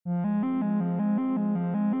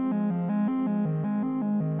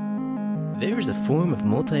There is a form of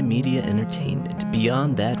multimedia entertainment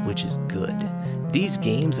beyond that which is good. These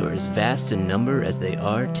games are as vast in number as they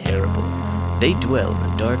are terrible. They dwell in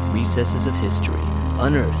the dark recesses of history,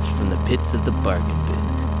 unearthed from the pits of the bargain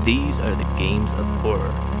bin. These are the games of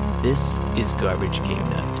horror. This is Garbage Game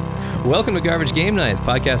Night. Welcome to Garbage Game Night,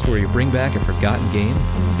 the podcast where you bring back a forgotten game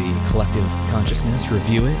from the collective consciousness,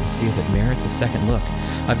 review it, and see if it merits a second look.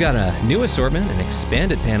 I've got a new assortment, an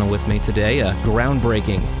expanded panel with me today, a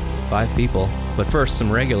groundbreaking 5 people. But first, some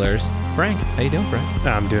regulars. Frank, how you doing, Frank?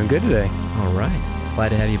 I'm doing good today. All right. Glad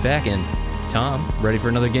to have you back. And Tom, ready for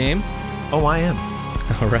another game? Oh, I am.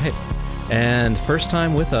 All right. And first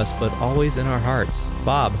time with us, but always in our hearts,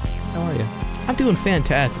 Bob, how are you? I'm doing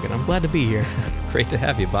fantastic, and I'm glad to be here. Great to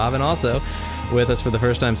have you, Bob. And also with us for the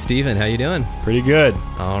first time, Steven, how you doing? Pretty good.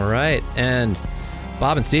 All right. And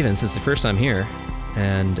Bob and Steven, since it's the first time here,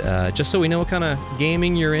 and just so we know what kind of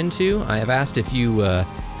gaming you're into, I have asked if you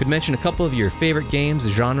could mention a couple of your favorite games,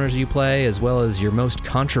 genres you play, as well as your most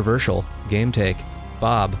controversial game take.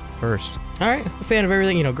 Bob, first. All right, a fan of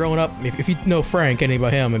everything, growing up. If you know Frank, anything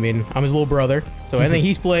about him, I'm his little brother. So I think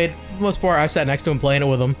he's played, for the most part, I sat next to him playing it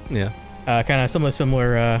with him. Yeah. Kind of some of the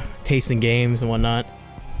similar tastes in games and whatnot.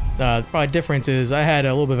 The probably difference is I had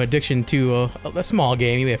a little bit of addiction to a small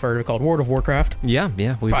game you may have heard of it called World of Warcraft. Yeah.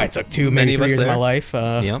 Probably took maybe 3 years of my life.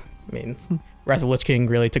 Yep. Wrath of the Lich King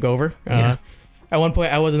really took over. Yeah. At one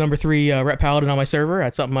point, I was a number 3 Ret Paladin on my server.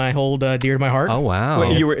 That's something I hold dear to my heart. Oh, wow.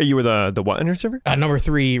 Wait, you were the what on your server? Number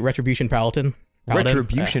 3 Retribution Paladin.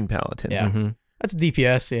 Retribution Paladin. Yeah. Mm-hmm. That's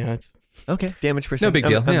DPS. Yeah. It's Okay, damage percent. No big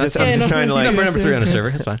deal. I'm just trying to number 3 on a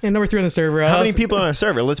server. That's fine. number 3 on the server. How many people on a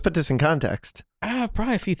server? Let's put this in context.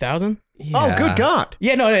 Probably a few thousand. Oh, good God.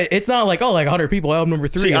 Yeah, no, it's not like 100 people. I'm number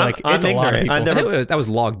 3. See, it's a lot of people. I think that was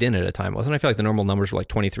logged in at a time, wasn't it? I feel like the normal numbers were like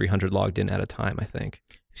 2,300 logged in at a time, I think.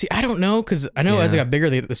 See, I don't know, because I know as it got bigger,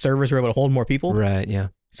 the servers were able to hold more people. Right, yeah.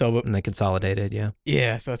 So, and they consolidated, yeah.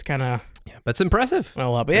 Yeah, so it's kind of... Yeah, but it's impressive. A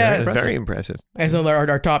lot, but yeah. Very impressive. As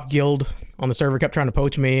our top guild on the server kept trying to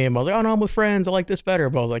poach me, and I was like, oh no, I'm with friends. I like this better.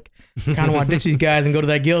 But I was like, kind of want to ditch these guys and go to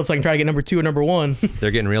that guild so I can try to get number 2 or number 1.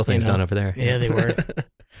 They're getting real things done over there. Yeah, they were.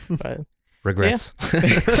 But... Regrets. Yeah.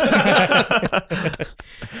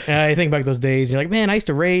 I think back those days, you're like, man, I used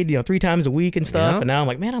to raid, 3 times a week and stuff. And now I'm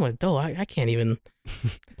like, man, I'm an adult. I can't even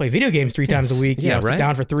play video games 3 times a week. Right.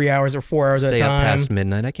 Down for 3 hours or 4 hours at a time. Stay up past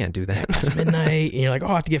midnight. I can't do that. Past midnight. And you're like, oh,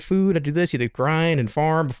 I have to get food. I do this. You have to grind and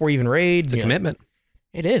farm before you even raid. It's a commitment.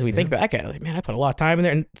 It is. We think back at it. Like, man, I put a lot of time in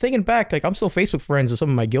there. And thinking back, like, I'm still Facebook friends with some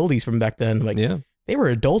of my guildies from back then. Like, they were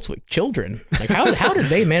adults with children. Like, how did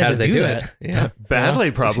they manage to do that? Yeah,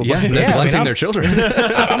 badly probably. Yeah, neglecting their children.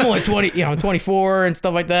 I'm only 20. I'm 24 and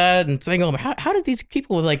stuff like that. And saying, how did these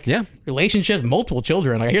people with relationships, multiple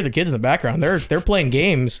children? Like, I hear the kids in the background. They're playing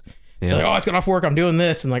games. Yeah. They're like, oh, I just got off work. I'm doing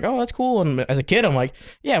this. And like, oh, that's cool. And as a kid, I'm like,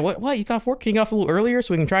 yeah, what? You got off work? Can you get off a little earlier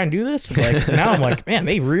so we can try and do this? Like, now I'm like, man,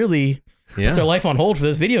 they really put their life on hold for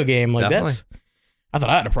this video game. Like, I thought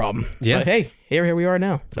I had a problem. Yeah. But hey, here we are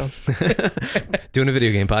now. So doing a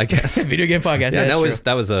video game podcast. Video game podcast. Yeah, that was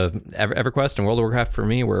EverQuest and World of Warcraft for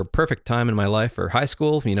me were a perfect time in my life for high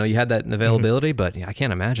school. You had that availability, but I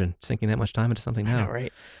can't imagine sinking that much time into something now. I know,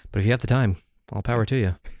 right? But if you have the time, all power to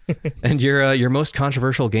you. And your most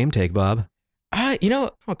controversial game take, Bob? I'm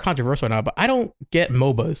controversial now, but I don't get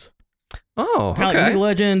MOBAs. Oh, okay. Like League of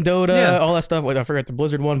Legends, Dota, all that stuff. I forgot the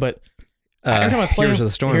Blizzard one, but every time I play Heroes of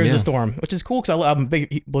the Storm, Heroes of the Storm, which is cool because I'm a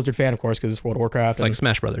big Blizzard fan, of course, because it's World of Warcraft. It's like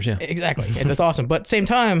Smash Brothers, yeah. Exactly, and that's awesome. But at the same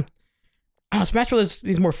time, Smash Brothers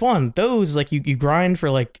is more fun. Those, like, you grind for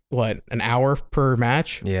like an hour per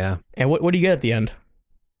match. Yeah. And what do you get at the end?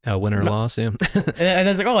 Win or loss, yeah. And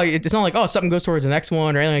it's like, it's not like, something goes towards the next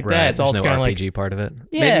one or anything like that. It's all just kind of like RPG part of it.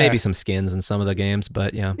 Yeah. Maybe some skins in some of the games,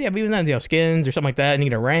 but yeah. Yeah, but even then, skins or something like that, and you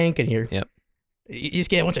get a rank, and you just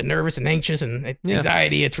get a bunch of nervous and anxious and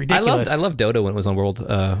anxiety. It's ridiculous. I loved Dota when it was on World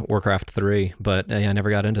Warcraft 3, but I never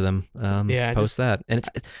got into them post that. And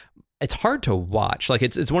it's hard to watch. Like,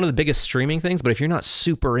 it's one of the biggest streaming things, but if you're not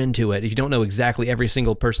super into it, if you don't know exactly every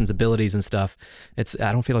single person's abilities and stuff,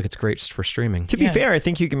 I don't feel like it's great for streaming. To be fair, I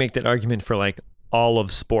think you can make that argument for like all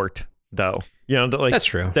of sport, though. That's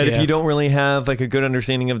true. That if you don't really have like a good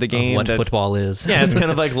understanding of the game, what football is, it's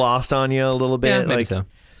kind of like lost on you a little bit. Yeah, maybe so.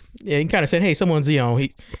 Yeah, you can kind of say, hey, someone's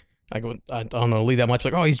I don't know, leave that much.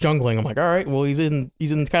 Like, oh, he's jungling. I'm like, all right, well, he's in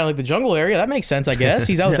kind of like the jungle area. That makes sense, I guess.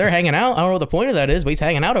 He's out there hanging out. I don't know what the point of that is, but he's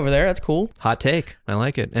hanging out over there. That's cool. Hot take. I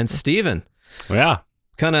like it. And Steven. Yeah.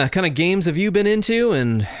 Kind of games have you been into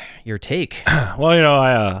and your take? Well,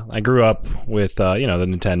 I grew up with, the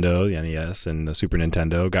Nintendo, the NES, and the Super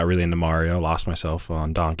Nintendo. Got really into Mario. Lost myself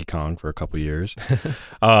on Donkey Kong for a couple years.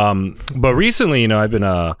 But recently, I've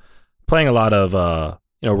been playing a lot of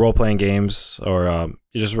role-playing games or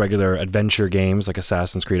just regular adventure games like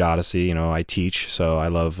Assassin's Creed Odyssey. I teach, so I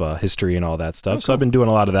love history and all that stuff. Okay. So I've been doing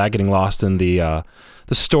a lot of that, getting lost in the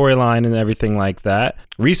storyline and everything like that.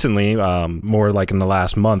 Recently, more like in the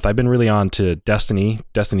last month, I've been really on to Destiny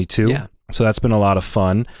 2. Yeah. So that's been a lot of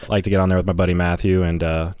fun. I like to get on there with my buddy Matthew and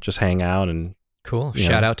just hang out and. Cool.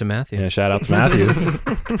 Shout out to Matthew. Yeah, shout out to Matthew.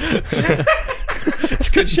 It's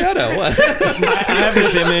a good shout out. What? I have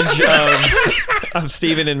this image of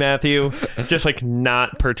Steven and Matthew just like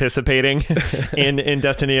not participating in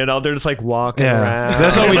Destiny at all. They're just like walking around.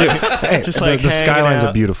 That's what we do. Hey, just like the skylines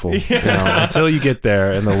are beautiful. Yeah. Until you get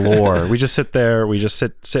there in the lore. We just sit there. We just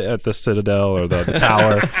sit at the Citadel or the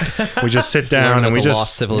tower. We just sit down and we just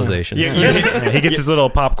lost civilizations. He gets his little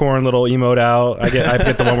popcorn little emote out. I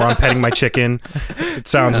get the one where I'm petting my chicken. It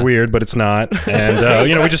sounds weird, but it's not. And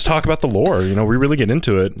we just talk about the lore. We really get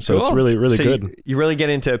into it, so it's really, really good. You really get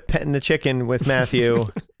into petting the chicken with Matthew.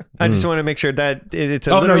 I just want to make sure that it's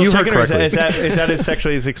a no, you heard chicken, correctly. Is that as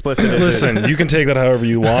sexually as explicit as Listen, you can take that however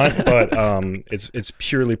you want, but it's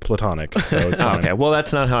purely platonic, so it's fine. Okay, well,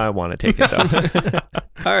 that's not how I want to take it, though.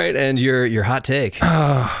 All right, and your hot take.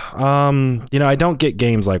 I don't get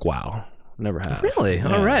games like WoW. Never have. Really?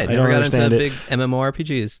 Yeah, all right. Never got into big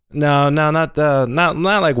MMORPGs. No, not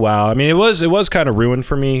like WoW. I mean, it was kind of ruined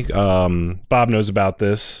for me. Bob knows about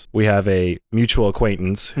this. We have a mutual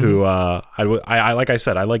acquaintance who I like I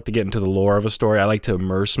said, I like to get into the lore of a story. I like to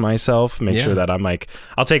immerse myself, make sure that I'm like,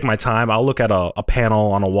 I'll take my time. I'll look at a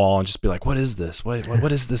panel on a wall and just be like, what is this? What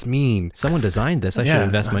does this mean? Someone designed this. I should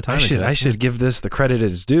invest my time into it. I should give this the credit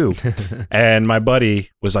it is due. And my buddy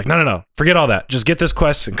was like, no, forget all that. Just get this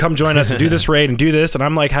quest and come join us and do this raid and do this, and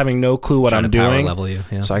I'm like having no clue what I'm doing. Level you.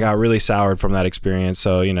 Yeah. So I got really soured from that experience.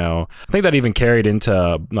 So I think that even carried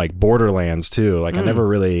into like Borderlands too. Like I never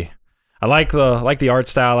really. I like the art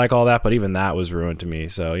style, I like all that, but even that was ruined to me.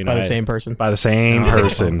 So by the same person. By the same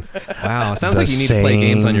person. Wow, sounds like you need to play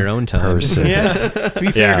games on your own time. Yeah. To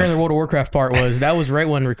be fair, during the World of Warcraft part was right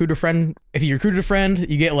when recruit a friend. If you recruit a friend,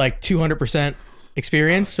 you get like 200%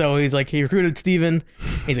 experience. So he's like, he recruited Steven.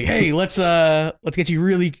 He's like, hey, let's get you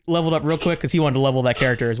really leveled up real quick, because he wanted to level that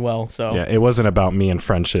character as well. So yeah, it wasn't about me and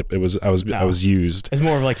friendship. I was used. It's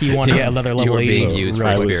more of like he wanted to get another level. You were being used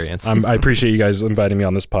for experience. I appreciate you guys inviting me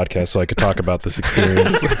on this podcast so I could talk about this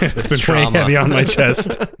experience. It's been pretty heavy on my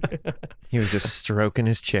chest. He was just stroking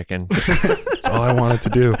his chicken. That's all I wanted to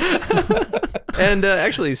do. And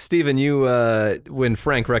actually, Steven, you when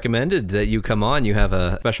Frank recommended that you come on, you have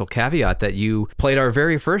a special caveat that you played our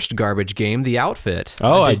very first garbage game, The Outfit.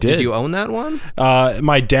 Oh, I did. Did you own that one?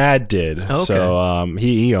 My dad did. Okay. So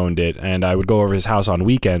he owned it, and I would go over to his house on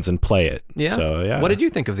weekends and play it. Yeah. So yeah. What did you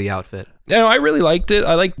think of The Outfit? I really liked it.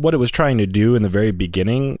 I liked what it was trying to do in the very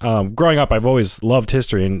beginning. Growing up, I've always loved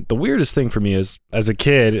history, and the weirdest thing for me is, as a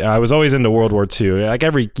kid, I was always into World War II, like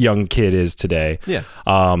every young kid is today. Yeah.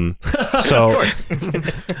 So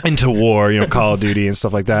into war, Call of Duty and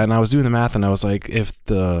stuff like that. And I was doing the math, and I was like, if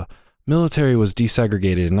the military was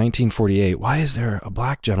desegregated in 1948, why is there a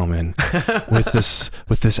black gentleman with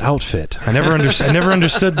this outfit? I never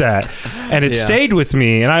understood that, and it stayed with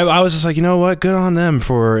me. And I was just like, you know what? Good on them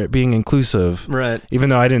for being inclusive, right? Even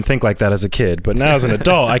though I didn't think like that as a kid, but now as an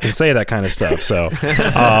adult, I can say that kind of stuff. So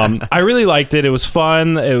I really liked it. It was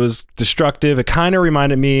fun. It was destructive. It kind of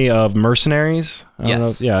reminded me of Mercenaries.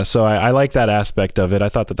 Yeah. So I like that aspect of it. I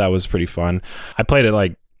thought that was pretty fun. I played it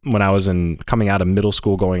like when I was coming out of middle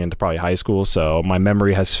school, going into probably high school, so my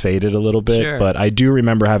memory has faded a little bit. Sure. But I do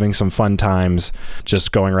remember having some fun times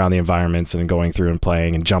just going around the environments and going through and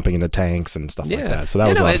playing and jumping in the tanks and stuff like that. So that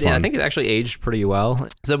was a lot of fun. I think it actually aged pretty well.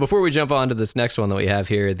 So before we jump on to this next one that we have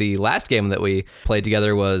here, the last game that we played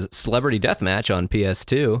together was Celebrity Deathmatch on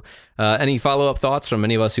PS2. Any follow-up thoughts from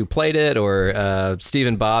any of us who played it, or Steve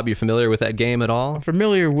and Bob, you familiar with that game at all? I'm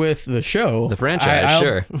familiar with the show. The franchise,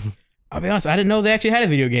 sure. I'll be honest, I didn't know they actually had a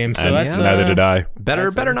video game, so that's... Neither did I.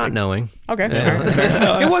 Better not knowing. Okay.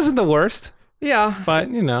 Yeah. It wasn't the worst. Yeah. But,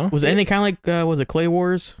 Was it anything kind of like, was it Clay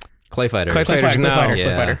Wars? Clay Fighters. Clay Fighters, no. Clay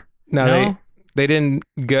Fighter. No, they didn't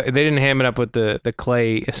ham it up with the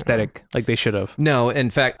clay aesthetic like they should have. No, in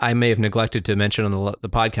fact, I may have neglected to mention on the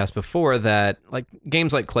podcast before that like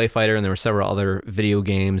games like Clay Fighter, and there were several other video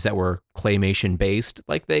games that were claymation based.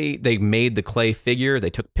 Like they made the clay figure, they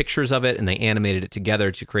took pictures of it, and they animated it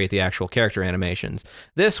together to create the actual character animations.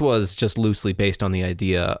 This was just loosely based on the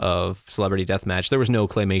idea of Celebrity Deathmatch. There was no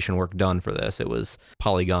claymation work done for this. It was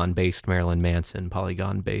Polygon based Marilyn Manson,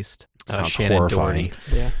 Polygon based Shannon horrifying. Doherty.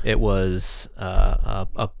 Yeah. It was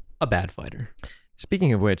a bad fighter.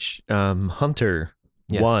 Speaking of which, Hunter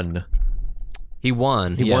won He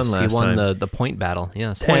won. He won last He won time. the point battle.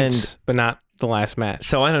 Yes. Points, but not the last match.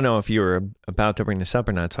 So I don't know if you were about to bring this up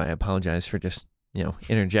or not, so I apologize for just,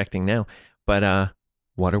 interjecting now. But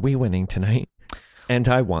what are we winning tonight? And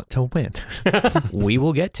I want to win. We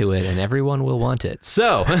will get to it, and everyone will want it.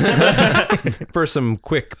 So, for some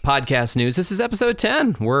quick podcast news, this is episode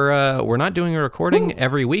 10. We're not doing a recording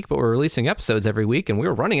every week, but we're releasing episodes every week, and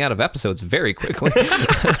we're running out of episodes very quickly.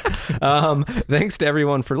 Thanks to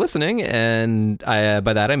everyone for listening, and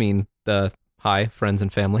by that I mean hi, friends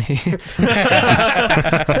and family.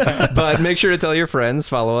 But make sure to tell your friends.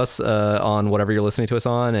 Follow us on whatever you're listening to us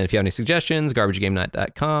on. And if you have any suggestions,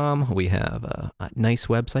 GarbageGameNight.com. We have a nice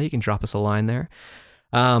website. You can drop us a line there.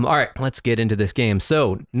 All right, let's get into this game.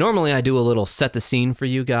 So normally I do a little set the scene for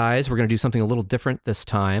you guys. We're going to do something a little different this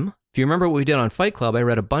time. If you remember what we did on Fight Club, I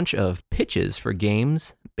read a bunch of pitches for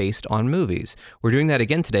games based on movies. We're doing that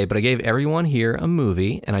again today, but I gave everyone here a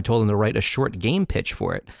movie, and I told them to write a short game pitch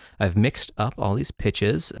for it. I've mixed up all these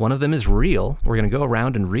pitches. One of them is real. We're going to go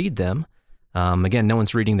around and read them. Again, no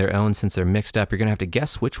one's reading their own since they're mixed up. You're going to have to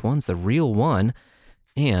guess which one's the real one.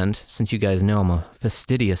 And since you guys know I'm a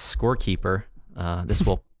fastidious scorekeeper, this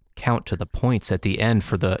will count to the points at the end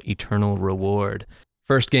for the eternal reward.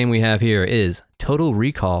 First game we have here is Total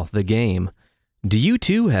Recall, the game. Do you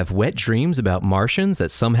too have wet dreams about Martians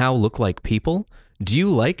that somehow look like people? Do you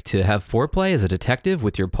like to have foreplay as a detective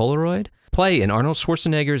with your Polaroid? Play in Arnold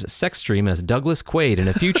Schwarzenegger's sex dream as Douglas Quaid in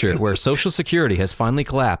a future where Social Security has finally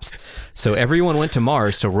collapsed. So everyone went to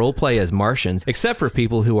Mars to roleplay as Martians, except for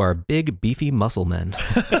people who are big, beefy muscle men.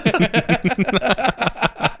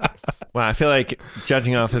 Wow, I feel like,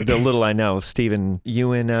 judging off of the little I know, Steven,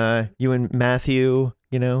 you and Matthew,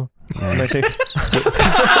 I think.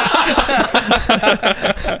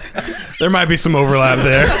 There might be some overlap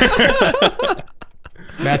there.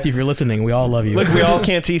 Matthew, if you're listening, we all love you. Look, we all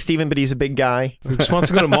can't see Steven, but he's a big guy. He just wants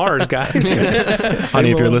to go to Mars, guys.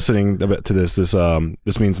 Honey, if you're listening to this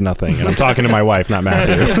means nothing. And I'm talking to my wife, not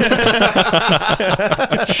Matthew.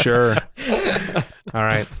 Sure. All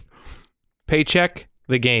right. Paycheck,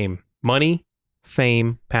 the game. Money,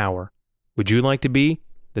 fame, power. Would you like to be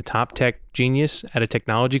the top tech genius at a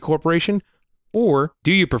technology corporation? Or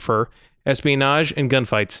do you prefer espionage and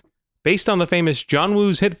gunfights? Based on the famous John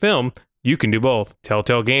Woo's hit film, you can do both.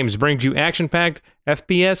 Telltale Games brings you action-packed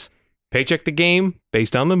FPS. Paycheck the game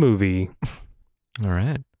based on the movie. All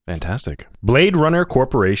right. Fantastic. Blade Runner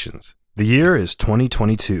Corporations. The year is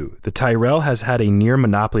 2022. The Tyrell has had a near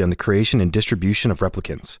monopoly on the creation and distribution of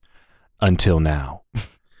replicants. Until now.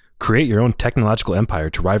 Create your own technological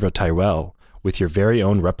empire to rival Tyrell with your very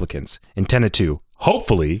own replicants, intended to,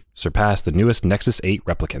 hopefully, surpass the newest Nexus 8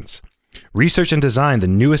 replicants. Research and design the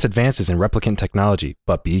newest advances in replicant technology,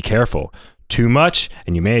 but be careful. Too much,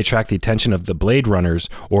 and you may attract the attention of the Blade Runners,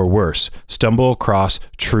 or worse, stumble across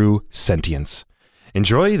true sentience.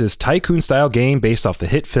 Enjoy this tycoon-style game based off the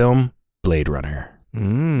hit film Blade Runner.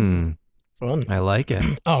 Fun. I like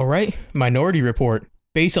it. All right. Minority Report.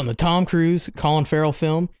 Based on the Tom Cruise, Colin Farrell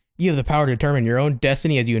film, you have the power to determine your own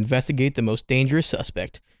destiny as you investigate the most dangerous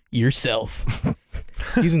suspect, yourself.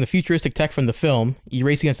 Using the futuristic tech from the film, you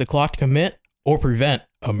race against the clock to commit or prevent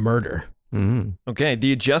a murder. Okay,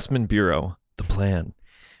 The Adjustment Bureau, The Plan.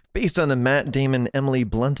 Based on the Matt Damon, Emily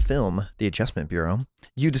Blunt film, The Adjustment Bureau,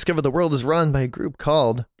 you discover the world is run by a group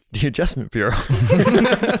called The Adjustment Bureau.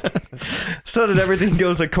 So that everything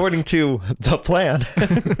goes according to the plan.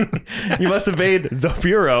 You must evade the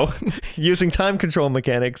Bureau using time control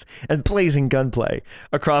mechanics and blazing gunplay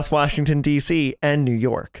across Washington, D.C. and New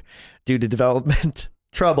York. Due to development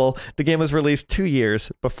trouble, the game was released 2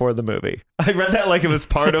 years before the movie. I read that like it was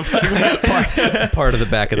part of Part of the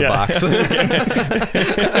back of the box.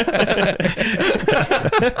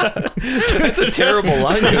 It's a terrible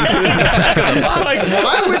line to include in the back of the box. Like,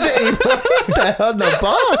 why would they put that on the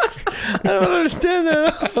box? I don't understand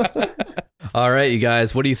that. All right, you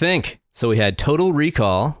guys, what do you think? So we had Total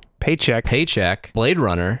Recall, Paycheck, Blade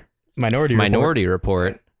Runner, Minority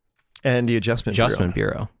Report, And The Adjustment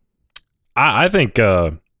Bureau. I think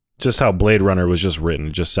just how Blade Runner was just written,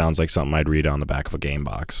 it just sounds like something I'd read on the back of a game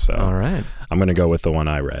box. So all right. I'm going to go with the one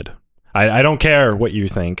I read. I don't care what you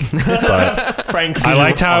think, but Frank's I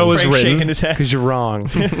liked how it was Frank's written. shaking his head. Because you're wrong.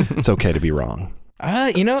 It's okay to be wrong.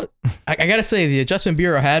 I got to say, the Adjustment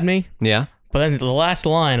Bureau had me. Yeah. But then the last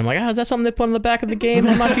line, I'm like, is that something they put on the back of the game?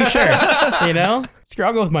 I'm not too sure. So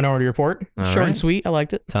I'll go with Minority Report. Short and sweet. I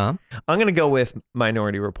liked it. Tom? I'm going to go with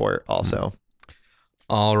Minority Report also.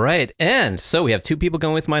 All right. And so we have two people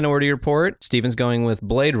going with Minority Report. Steven's going with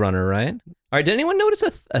Blade Runner, right? All right. Did anyone notice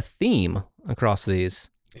a theme across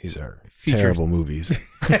these? These are Features. terrible movies.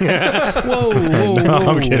 Whoa. No,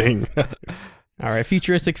 I'm kidding. All right,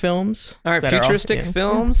 futuristic films. All right, that are all- futuristic yeah.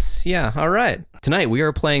 films. Yeah, all right. Tonight we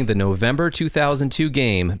are playing the November 2002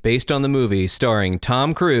 game based on the movie starring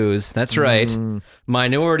Tom Cruise. That's right.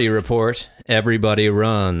 Minority Report, Everybody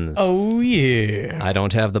Runs. Oh, yeah. I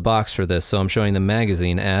don't have the box for this, so I'm showing the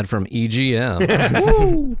magazine ad from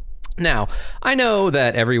EGM. Now, I know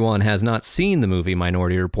that everyone has not seen the movie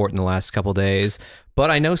Minority Report in the last couple days, but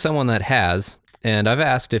I know someone that has. And I've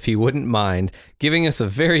asked if he wouldn't mind giving us a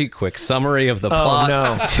very quick summary of the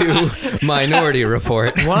plot to Minority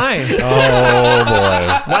Report. Why? Oh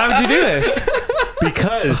boy. Why would you do this?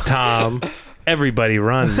 Because, Tom, everybody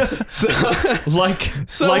runs. Like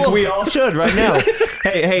So- we all should right now.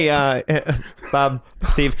 Hey, Bob,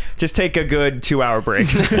 Steve, just take a good 2-hour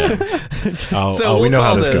break. We know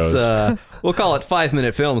how this goes. We'll call it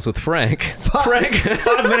 5-minute films with Frank. Frank,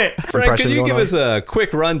 5 minute. Frank, Impression could you going give on? us a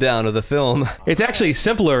quick rundown of the film? It's actually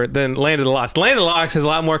simpler than Land of the Lost. Land of the Lost has a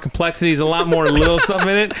lot more complexities, a lot more little stuff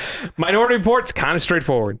in it. Minority Report's kind of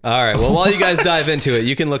straightforward. All right. Well, while you guys dive into it,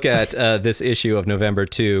 you can look at this issue of November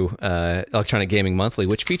 2, Electronic Gaming Monthly,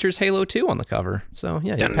 which features Halo 2 on the cover. So,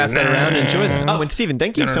 yeah, you can pass that around and enjoy that. Oh, and Steven,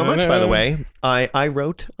 thank you so much, by the way. I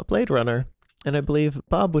wrote a Blade Runner, and I believe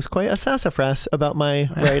Bob was quite a sassafras about my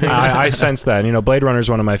writing. I sense that. You know, Blade Runner is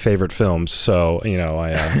one of my favorite films, so you know,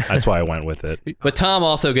 that's why I went with it. But Tom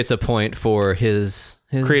also gets a point for his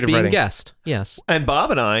Creative being writing. guest. Yes. And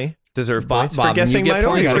Bob and I deserve Bob, points for guessing you get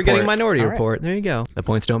Minority points for Report. getting Minority All right. Report. There you go. The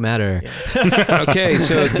points don't matter. Okay,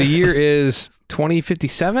 so the year is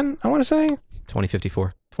 2057, I want to say.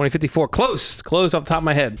 2054. 2054. Close off the top of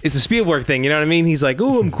my head. It's a Spielberg thing, you know what I mean? He's like,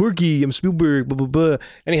 oh, I'm quirky, I'm Spielberg, blah, blah, blah.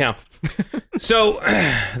 Anyhow, so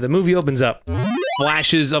the movie opens up.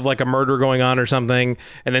 Flashes of like a murder going on or something.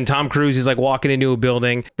 And then Tom Cruise is like walking into a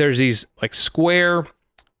building. There's these like square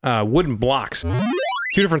wooden blocks.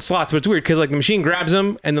 2 different slots, but it's weird because like the machine grabs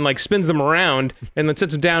them and then like spins them around and then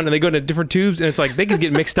sets them down and they go into different tubes and it's like they can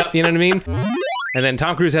get mixed up, you know what I mean? And then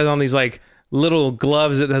Tom Cruise has on these like little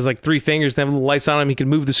gloves that has like 3 fingers that have little lights on them. He can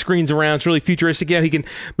move the screens around. It's really futuristic. Yeah, he can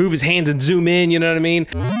move his hands and zoom in, you know what I mean?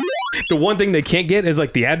 The one thing they can't get is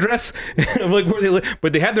like the address of like where they live,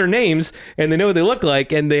 but they have their names and they know what they look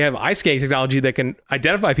like and they have eye scanning technology that can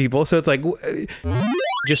identify people. So it's like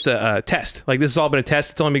just a test. Like this has all been a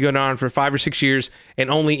test. It's only been going on for 5 or 6 years and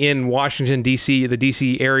only in Washington, D.C., the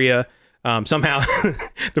D.C. area. Somehow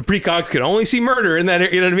the precogs can only see murder in that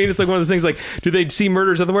area. You know what I mean? It's like one of those things like, do they see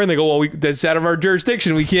murders everywhere? And they go, well, that's out of our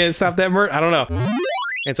jurisdiction. We can't stop that murder. I don't know.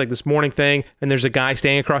 And it's like this morning thing. And there's a guy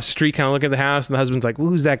standing across the street kind of looking at the house. And the husband's like, well,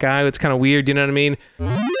 who's that guy? It's kind of weird. You know what I mean?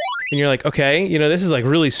 And you're like, okay, you know, this is like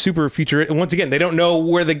really super futuristic. And once again, they don't know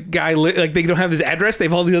where the guy like they don't have his address. They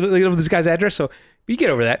have all the other, they don't have this guy's address. So you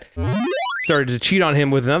get over that. Started to cheat on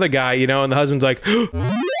him with another guy, you know, and the husband's like, you're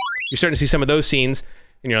starting to see some of those scenes.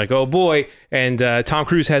 And you're like, oh boy. And Tom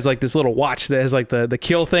Cruise has like this little watch that has like the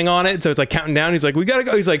kill thing on it. So it's like counting down. He's like, we gotta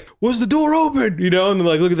go. He's like, was the door open? You know, and then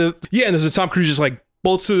like, look at the, yeah. And there's a Tom Cruise just like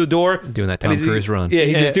bolts through the door. Doing that And Tom Cruise run. Yeah,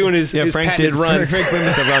 he's just doing his Frank patented did run. Frank went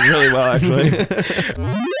with the run really well, actually.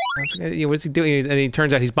 What's he doing? And he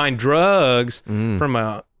turns out he's buying drugs from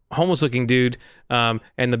a homeless looking dude. And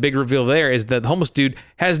the big reveal there is that the homeless dude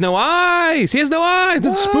has no eyes. He has no eyes.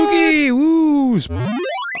 It's spooky. Woo.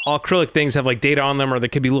 All acrylic things have like data on them, or they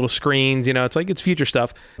could be little screens. You know, it's like it's future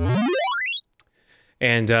stuff.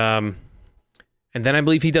 And then I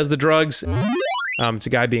believe he does the drugs. It's a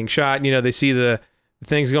guy being shot. You know, they see the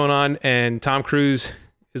things going on, and Tom Cruise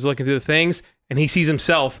is looking through the things, and he sees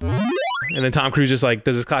himself. And then Tom Cruise just like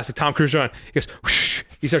does his classic Tom Cruise run. He goes, whoosh,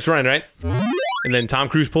 he starts running, right? And then Tom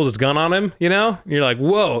Cruise pulls his gun on him, you know? And you're like,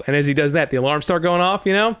 whoa. And as he does that, the alarms start going off,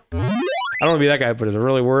 you know? I don't want to be that guy, but is it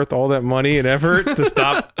really worth all that money and effort to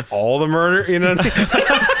stop all the murder? You know what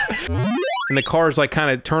I mean? And the cars like kind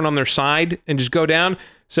of turn on their side and just go down.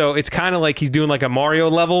 So it's kind of like he's doing like a Mario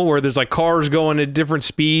level where there's like cars going at different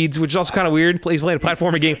speeds, which is also kind of weird. He's playing a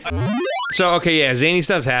platforming game. So, okay, yeah, zany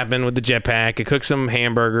stuff's happened with the jetpack. It cooks some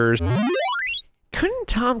hamburgers. Couldn't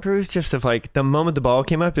Tom Cruise just have like the moment the ball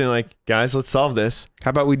came up and like, guys, let's solve this. How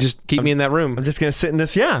about we just keep me in that room? I'm just gonna sit in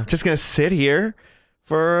this. Yeah, just gonna sit here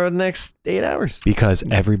for the next 8 hours. Because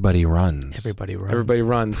everybody runs. Everybody runs. Everybody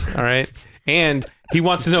runs, all right? And he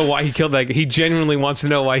wants to know why he killed that guy. He genuinely wants to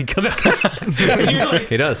know why he killed that guy. You're like,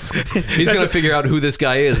 He does. He's going to figure out who this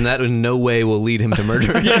guy is, and that in no way will lead him to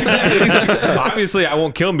murder. yeah, exactly. He's like, obviously, I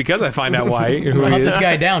won't kill him because I find out who Hunt he this is.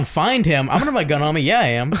 guy down, find him. I'm gonna have my gun on me. Yeah, I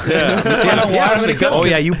am. Yeah. I don't know why I'm gonna kill him. Oh,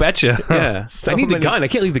 yeah, you betcha. Yeah. So I need the many- gun. I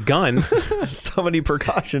can't leave the gun. So many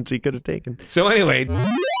precautions he could have taken. So anyway,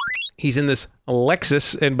 he's in this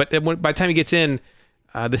Lexus, but by the time he gets in,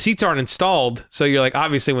 the seats aren't installed. So you're like,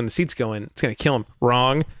 obviously, when the seats go in, it's gonna kill him.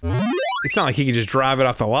 Wrong. It's not like he can just drive it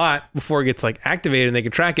off the lot before it gets like activated and they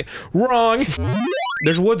can track it. Wrong.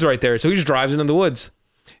 There's woods right there. So he just drives into the woods.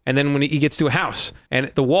 And then when he gets to a house and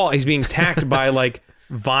the wall, he's being attacked by like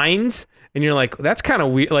vines. And you're like, that's kind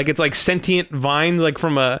of weird. Like it's like sentient vines, like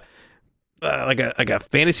from a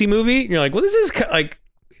fantasy movie. And you're like, well, this is like,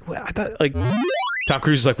 I thought like Tom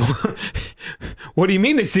Cruise is like, what do you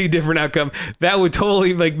mean they see a different outcome? That would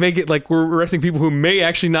totally like make it like we're arresting people who may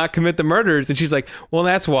actually not commit the murders. And she's like, well,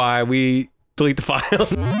 that's why we delete the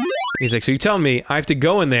files. He's like, so you're telling me I have to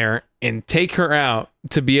go in there and take her out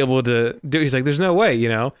to be able to do it? He's like, there's no way, you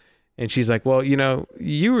know? And she's like, well, you know,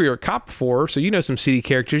 you were a cop before, so you know some seedy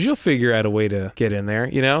characters. You'll figure out a way to get in there,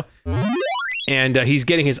 you know? And he's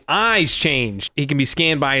getting his eyes changed. He can be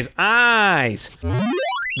scanned by his eyes.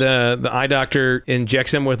 The eye doctor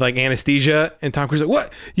injects him with like anesthesia, and Tom Cruise is like,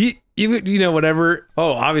 what? You know, whatever.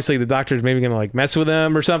 Oh, obviously the doctor's maybe gonna like mess with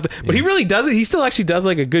him or something, but he really does it. He still actually does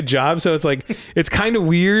like a good job. So it's like, it's kind of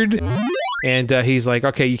weird. And he's like,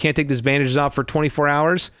 okay, you can't take these bandages off for 24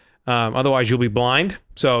 hours. Otherwise you'll be blind.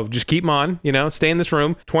 So just keep them on, you know, stay in this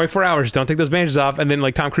room 24 hours. Don't take those bandages off. And then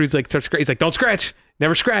like Tom Cruise like starts, he's like, don't scratch,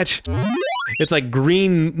 never scratch. It's like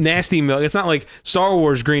green, nasty milk. It's not like Star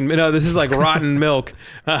Wars green. No, this is like rotten milk.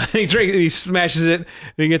 He drinks, he smashes it, and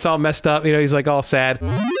he gets all messed up. You know, he's like all sad.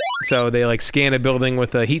 So they like scan a building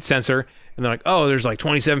with a heat sensor, and they're like, oh, there's like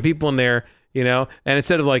 27 people in there, you know? And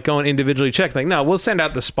instead of like going individually check, like, no, we'll send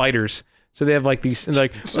out the spiders. So they have like these, and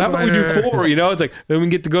like, how about we do 4, you know? It's like, then we can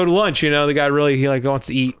get to go to lunch, you know? The guy really, he like wants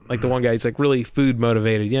to eat. Like the one guy, he's like really food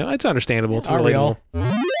motivated. You know, it's understandable. It's relatable.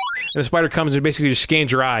 And the spider comes and basically just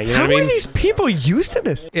scans your eye. You know what I mean? How are these people used to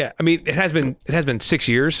this? Yeah, I mean, it has been 6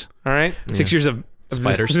 years. All right, 6 years of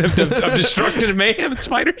spiders, of destruction and mayhem and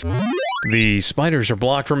spiders. The spiders are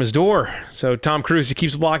blocked from his door, so Tom Cruise, he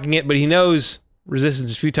keeps blocking it, but he knows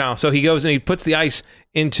resistance is futile. So he goes and he puts the ice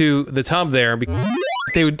into the tub there.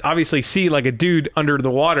 They would obviously see like a dude under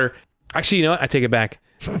the water. Actually, you know what? I take it back.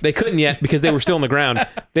 They couldn't yet because they were still on the ground.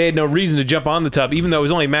 They had no reason to jump on the tub, even though it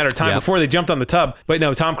was only a matter of time before they jumped on the tub. But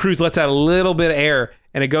no, Tom Cruise lets out a little bit of air,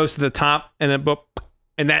 and it goes to the top, and then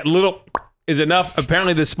and that little is enough.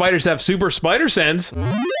 Apparently, the spiders have super spider sense,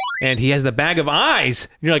 and he has the bag of eyes.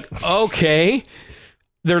 And you're like, okay,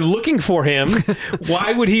 they're looking for him.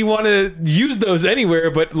 Why would he want to use those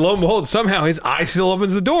anywhere? But lo and behold, somehow his eye still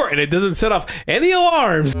opens the door, and it doesn't set off any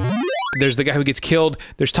alarms. There's the guy who gets killed.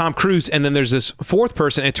 There's Tom Cruise. And then there's this fourth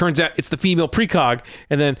person. It turns out it's the female precog.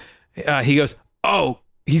 And then he goes, oh,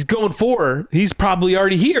 he's going for her. He's probably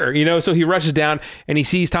already here, you know? So he rushes down and he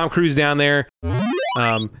sees Tom Cruise down there.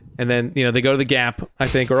 And then, you know, they go to the Gap, I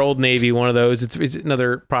think, or Old Navy, one of those. It's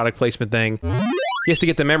another product placement thing. He has to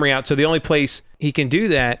get the memory out. So the only place he can do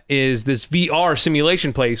that is this VR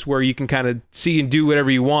simulation place where you can kind of see and do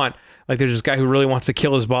whatever you want. Like there's this guy who really wants to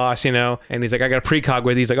kill his boss, you know, and he's like, I got a precog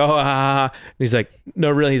with you. He's like, oh, ha, ha, ha. And he's like, no,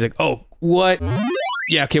 really? He's like, oh, what?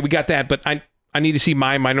 Yeah, okay, we got that, but I need to see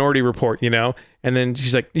my Minority Report, you know? And then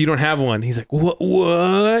she's like, you don't have one. He's like,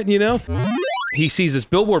 what? You know? He sees this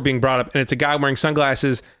billboard being brought up, and it's a guy wearing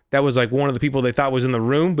sunglasses that was like one of the people they thought was in the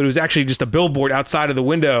room, but it was actually just a billboard outside of the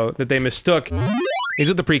window that they mistook. He's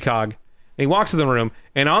with the precog. And he walks to the room,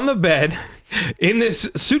 and on the bed, in this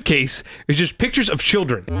suitcase, is just pictures of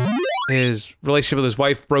children. His relationship with his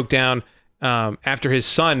wife broke down after his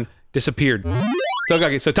son disappeared.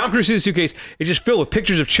 So Tom Cruise sees the suitcase. It's just filled with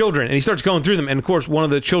pictures of children, and he starts going through them. And of course, one of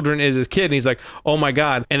the children is his kid, and he's like, "Oh my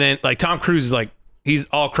god!" And then like Tom Cruise is like, he's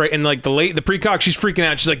all crazy, and like the precog, she's freaking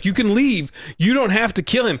out. She's like, "You can leave. You don't have to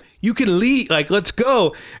kill him. You can leave. Like, let's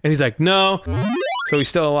go." And he's like, "No." So he's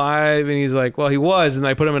still alive, and he's like, well, he was, and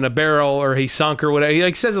I put him in a barrel, or he sunk, or whatever. He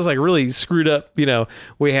like says it's like really screwed up, you know,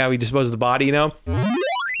 way how he disposed of the body, you know.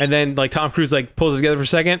 And then like Tom Cruise like pulls it together for a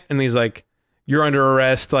second, and he's like, "You're under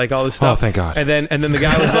arrest," like all this stuff. Oh, thank God. And then the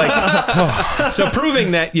guy was like, so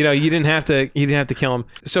proving that, you know, you didn't have to kill him.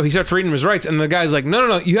 So he starts reading him his rights, and the guy's like,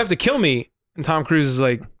 no, you have to kill me. And Tom Cruise is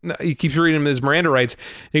like, no, he keeps reading him his Miranda rights.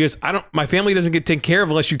 And he goes, my family doesn't get taken care of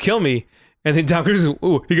unless you kill me. And then Tom Cruise,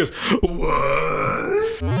 he goes,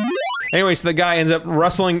 what? Anyway, so the guy ends up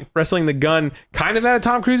wrestling the gun kind of out of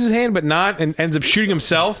Tom Cruise's hand, but not, and ends up shooting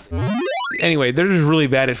himself. Anyway, they're just really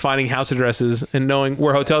bad at finding house addresses and knowing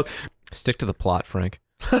where hotels. Stick to the plot, Frank.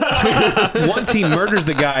 Once he murders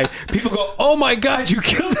the guy, people go, "Oh my God, you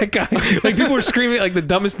killed that guy!" Like people were screaming like the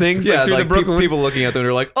dumbest things. Yeah, like, through the people looking at them,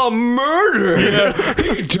 they're like, "A murder! Yeah.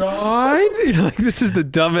 He died!" You're like, this is the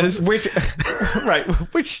dumbest. Which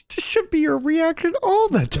should be your reaction all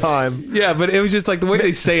the time. Yeah, but it was just like the way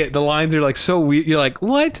they say it. The lines are like so weird. You're like,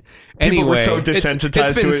 what? People were Anyway, so It's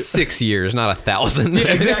desensitized been to it. 6 years, not 1,000. yeah,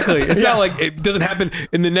 exactly. It's not like it doesn't happen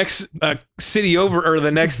in the next city over or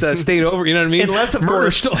the next state over. You know what I mean? Unless, of Murder's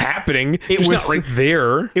course, still happening. it It's was- not right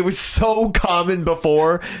there. It was so common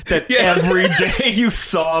before that every day you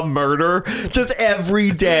saw murder, just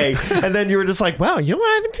every day. And then you were just like, wow, you know what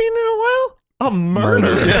I haven't seen in a while? A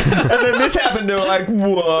murder. And then this happened. They're like,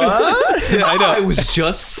 what? Yeah, I know. I was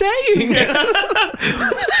just saying.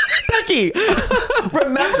 Becky,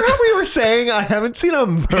 remember how we were saying I haven't seen a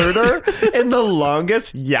murder in the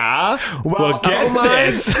longest? Yeah. Well, get oh my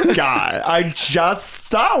this. God. I just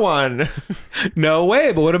saw one. No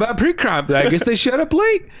way. But what about pre-crime? I guess they showed up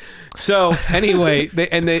late. So anyway,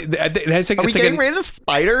 that's like, Are we it's like getting rid of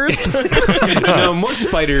spiders? no more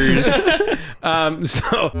spiders.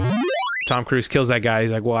 So Tom Cruise kills that guy.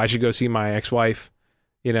 He's like, well, I should go see my ex-wife,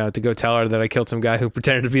 to go tell her that I killed some guy who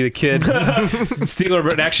pretended to be the kid, steal her,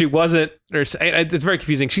 but it actually wasn't. Or it's very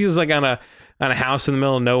confusing. She's like on a house in the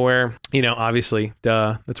middle of nowhere. Obviously,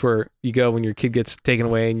 duh. That's where you go when your kid gets taken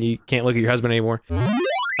away and you can't look at your husband anymore.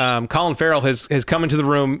 Colin Farrell has come into the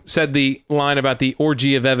room, said the line about the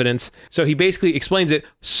orgy of evidence. So he basically explains it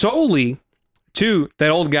solely to that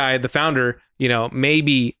old guy, the founder.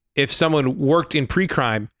 Maybe if someone worked in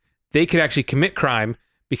pre-crime, they could actually commit crime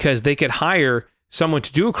because they could hire someone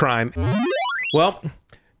to do a crime. Well,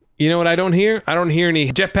 you know what I don't hear? I don't hear any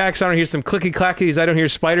jetpacks. I don't hear some clicky clackies. I don't hear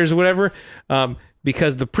spiders or whatever,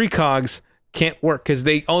 because the precogs can't work because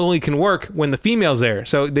they only can work when the female's there.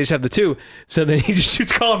 So they just have the two. So then he just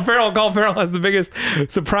shoots Colin Farrell. Colin Farrell has the biggest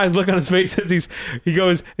surprised look on his face as he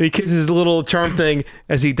goes and he kisses his little charm thing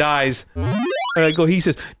as he dies. And he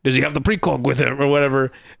says, does he have the precog with him or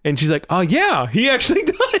whatever? And she's like, oh yeah, he actually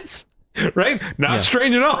does. Right? Not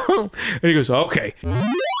strange at all. And he goes, okay.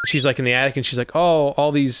 She's like in the attic and she's like, oh,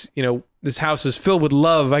 all these, this house is filled with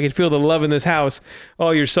love. I can feel the love in this house.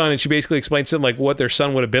 Oh, your son. And she basically explains to him like what their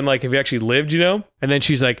son would have been like if he actually lived, And then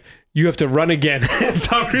she's like, you have to run again. And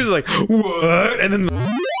Tom Cruise is like, what? And then,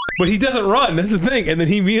 but he doesn't run. That's the thing. And then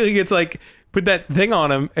he immediately gets like, put that thing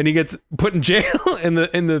on him and he gets put in jail in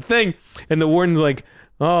the thing. And the warden's like,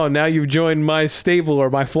 oh, now you've joined my stable or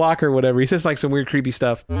my flock or whatever. He says like some weird, creepy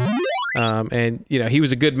stuff. And he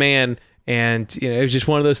was a good man. And, it was just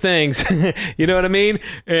one of those things, you know what I mean?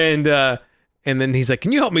 And then he's like,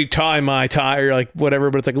 can you help me tie my tie or like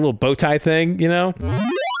whatever, but it's like a little bow tie thing,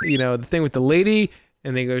 the thing with the lady.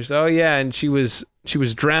 And then he goes, oh yeah. And she was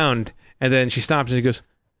drowned. And then she stops and he goes,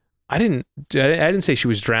 I didn't say she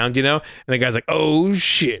was drowned, And the guy's like, oh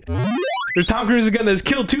shit. There's Tom Cruise's gun that's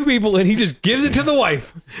killed 2 people and he just gives it to the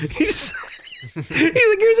wife. He's like,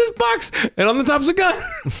 here's this box. And on the top's a gun.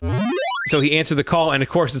 So he answered the call, and of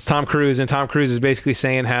course it's Tom Cruise, and Tom Cruise is basically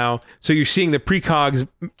saying how, so you're seeing the precogs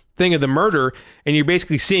thing of the murder, and you're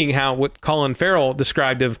basically seeing how what Colin Farrell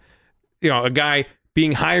described of, a guy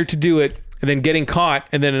being hired to do it, and then getting caught,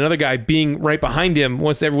 and then another guy being right behind him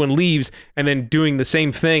once everyone leaves, and then doing the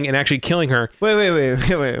same thing and actually killing her.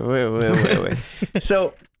 Wait.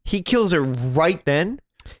 So he kills her right then?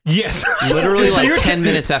 Yes. Literally like 10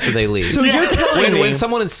 minutes after they leave. So you're telling me when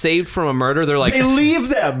someone is saved from a murder, they're like, they leave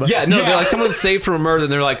them. they're like, someone's saved from a murder,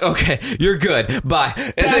 and they're like, okay, you're good, bye.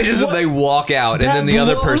 And they walk out, and then the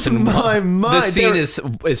other person. My mind. The scene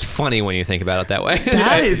is funny when you think about it that way.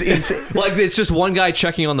 That is insane. Like it's just one guy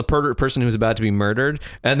checking on the person who's about to be murdered,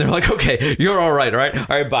 and they're like, okay, you're all right,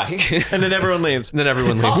 bye. And then everyone leaves. And then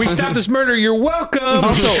everyone leaves. We stopped this murder. You're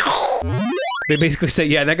welcome. They basically say,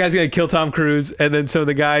 yeah, that guy's going to kill Tom Cruise. And then so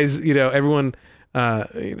the guys, everyone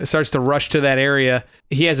starts to rush to that area.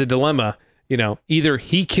 He has a dilemma, either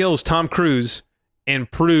he kills Tom Cruise and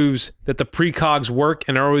proves that the precogs work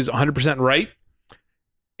and are always 100% right.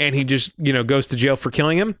 And he just, goes to jail for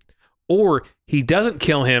killing him. Or he doesn't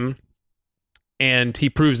kill him and he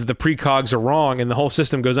proves that the precogs are wrong and the whole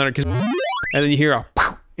system goes under. And then you hear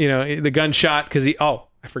the gunshot because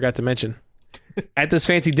I forgot to mention. At this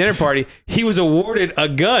fancy dinner party, he was awarded a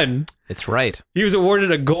gun. It's right. He was awarded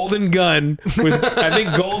a golden gun with, I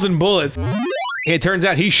think, golden bullets. It turns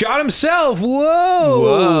out he shot himself.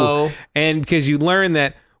 Whoa. And because you learn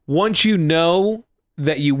that once you know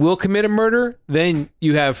that you will commit a murder, then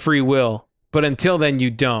you have free will. But until then, you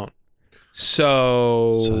don't.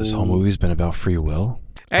 So this whole movie's been about free will?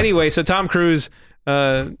 Anyway, so Tom Cruise,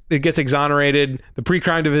 it gets exonerated. The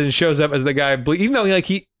pre-crime division shows up as the guy, even though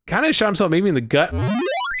he kind of shot himself maybe in the gut.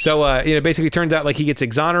 So, basically turns out like he gets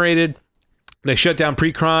exonerated. They shut down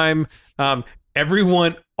pre-crime.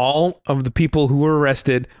 Everyone, all of the people who were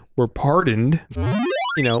arrested were pardoned.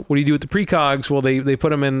 What do you do with the precogs? Well, they put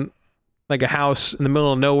them in like a house in the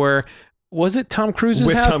middle of nowhere was it Tom Cruise's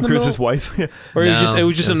with house Tom in the Cruise's middle? wife. Or No, it was just it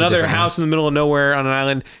was a another different house house. in the middle of nowhere on an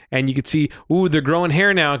island, and you could see, ooh, they're growing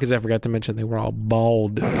hair now, because I forgot to mention they were all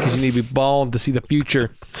bald, because you need to be bald to see the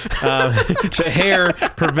future. The hair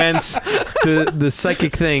prevents the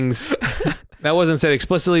psychic things. That wasn't said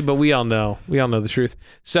explicitly, but we all know the truth.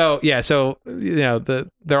 So yeah,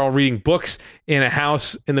 they're all reading books in a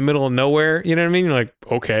house in the middle of nowhere. You know what I mean? You're like,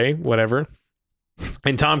 okay, whatever.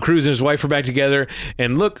 And Tom Cruise and his wife are back together,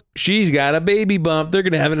 and look, she's got a baby bump. They're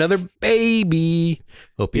gonna have another baby.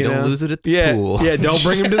 Hope you don't know? lose it at the pool. Yeah, don't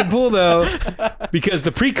bring him to the pool though, because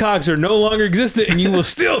the precogs are no longer existent, and you will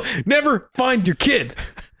still never find your kid.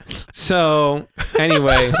 So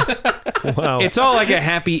anyway, Wow. it's all like a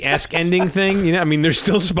happy-esque ending thing, you know. I mean, there's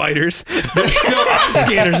still spiders, there's still eye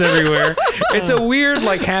scanners everywhere. It's a weird,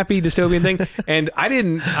 like, happy dystopian thing. And I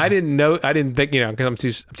didn't think, you know, because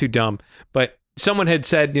I'm too dumb. But someone had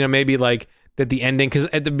said, you know, maybe like that the ending, because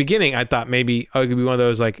at the beginning I thought maybe it could be one of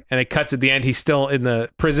those like, and it cuts at the end, he's still in the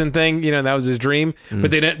prison thing, you know, that was his dream.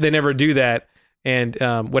 But they never do that. And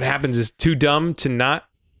what happens is too dumb to not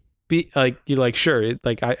be like, you're like, sure,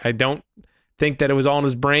 like I don't think that it was all in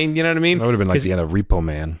his brain, you know what I mean? That would have been like the end of Repo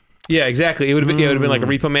Man. Yeah, exactly. It would have been like a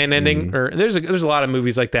Repo Man ending, or there's a lot of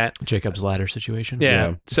movies like that. Jacob's Ladder situation.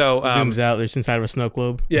 Yeah. So Zooms out. There's inside of a snow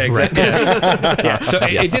globe. yeah, exactly. Yeah. So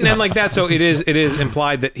it didn't end like that. So it is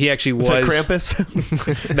implied that he actually was Is that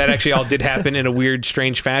Krampus? that actually all did happen in a weird,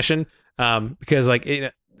 strange fashion. Because like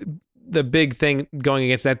the big thing going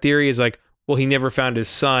against that theory is like, well, he never found his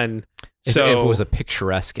son. So if it was a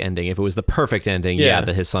picturesque ending, if it was the perfect ending, Yeah.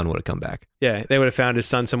 that his son would have come back. yeah, they would have found his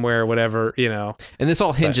son somewhere or whatever, you know. And this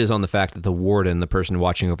all hinges on the fact that the warden, the person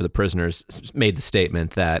watching over the prisoners, made the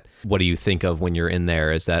statement that what do you think of when you're in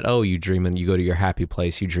there is that, oh, you dream and you go to your happy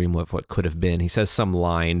place, you dream of what could have been. He says some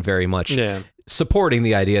line very much supporting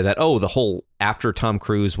the idea that, oh, the whole, after Tom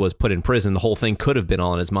Cruise was put in prison, the whole thing could have been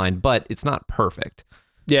all in his mind, but it's not perfect.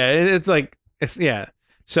 Yeah, it's like, yeah.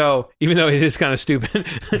 So even though it is kind of stupid,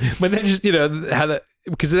 but then just, you know,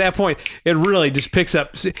 because at that point, it really just picks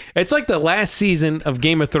up. It's like the last season of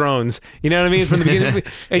Game of Thrones. You know what I mean? From the beginning,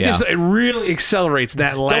 it really accelerates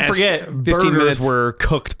that last. Don't forget, 15 burgers minutes. were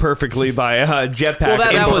cooked perfectly by Jetpack. Well,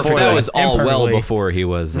 that was all well Imperfectly. before he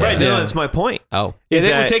was... right. Yeah. No, that's my point. Oh. Yeah, Is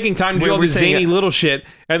they were that taking time to do when all we're this saying zany that- little shit,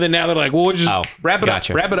 and then now they're like, well, we'll just wrap it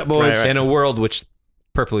gotcha. up. Wrap it up, boys. Right. In a world which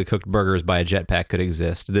perfectly cooked burgers by a jetpack could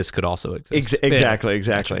exist, this could also exist.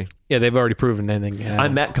 Exactly. Yeah, they've already proven anything. I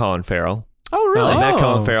met Colin Farrell. Oh, really? I met Oh.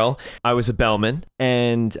 Colin Farrell. I was a bellman,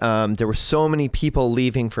 and there were so many people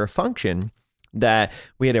leaving for a function that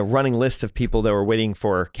we had a running list of people that were waiting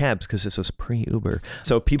for cabs because this was pre-Uber.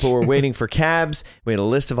 So people were waiting for cabs. We had a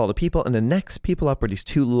list of all the people, and the next people up were these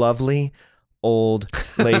two lovely old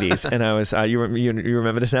ladies. And I was, you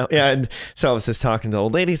remember this now? Yeah. And so I was just talking to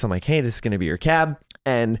old ladies. I'm like, hey, this is going to be your cab.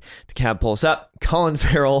 And the cab pulls up. Colin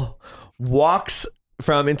Farrell walks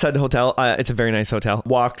from inside the hotel. It's a very nice hotel.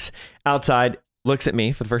 Walks outside, looks at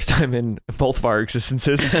me for the first time in both of our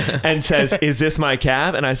existences and says, is this my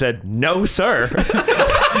cab? And I said, no, sir.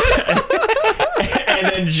 And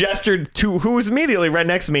then gestured to who was immediately right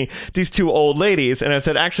next to me, these two old ladies. And I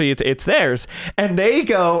said, actually, it's theirs. And they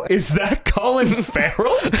go, is that Colin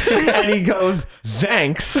Farrell? And he goes,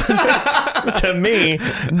 thanks to me,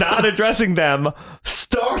 not addressing them.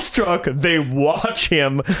 Starstruck, they watch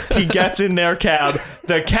him. He gets in their cab.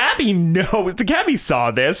 The cabbie saw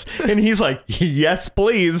this. And he's like, yes,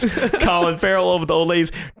 please. Colin Farrell over the old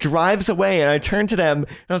ladies drives away. And I turned to them and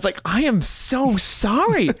I was like, I am so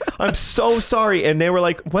sorry. I'm so sorry. And they were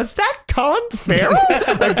like, was that Colin Farrell?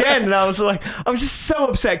 Again. And I was just so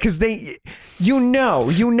upset because they,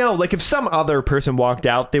 like if some other person walked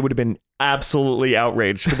out, they would have been absolutely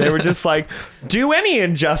outraged. But they were just like, do any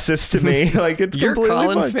injustice to me. Like it's You're completely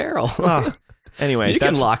Colin fine. Farrell. Anyway, You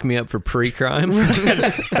can lock me up for pre-crime.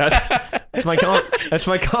 that's my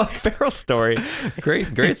Colin Farrell story. Great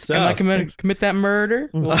Am I stuff. commit that murder?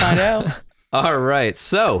 We'll find out. All right.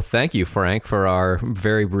 So thank you, Frank, for our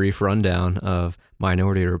very brief rundown of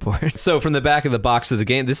Minority Report. So from the back of the box of the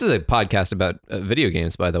game, this is a podcast about video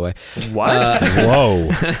games, by the way. What?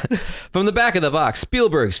 Whoa. From the back of the box,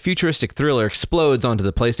 Spielberg's futuristic thriller explodes onto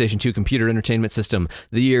the PlayStation 2 computer entertainment system.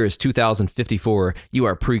 The year is 2054. You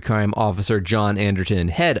are pre-crime officer John Anderton,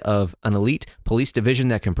 head of an elite police division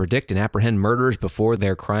that can predict and apprehend murderers before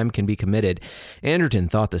their crime can be committed. Anderton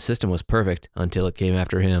thought the system was perfect until it came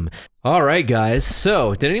after him. All right, guys.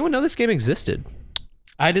 So, did anyone know this game existed?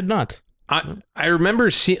 I did not. I remember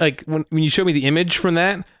seeing, like, when you showed me the image from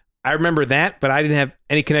that, I remember that, but I didn't have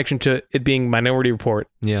any connection to it being Minority Report.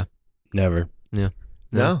 Yeah. Never. Yeah.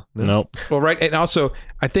 No. Nope. Well, right, and also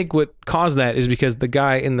I think what caused that is because the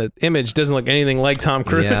guy in the image doesn't look anything like Tom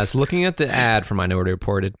Cruise. Yes, looking at the ad for Minority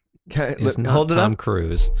Report, it is not Hold it Tom up.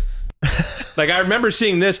 Cruise. Like I remember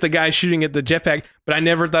seeing this, the guy shooting at the jetpack, but I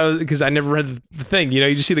never thought because I never read the thing. You know,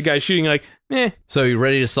 you just see the guy shooting like, eh. So you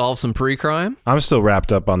ready to solve some pre-crime? I'm still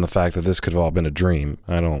wrapped up on the fact that this could have all been a dream.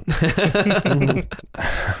 I don't.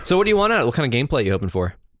 So what do you want out? What kind of gameplay are you hoping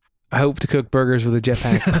for? I hope to cook burgers with a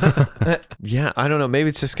jetpack. Yeah, I don't know. Maybe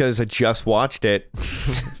it's just because I just watched it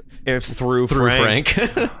through Frank.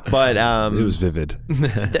 But It was vivid.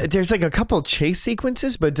 there's like a couple chase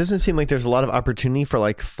sequences, but it doesn't seem like there's a lot of opportunity for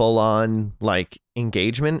like full on like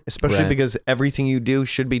engagement, especially Right. because everything you do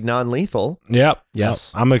should be non-lethal. Yep.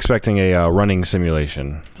 Yes. I'm expecting a running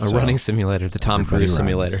simulation. A running simulator, the Tom Everybody Cruise runs.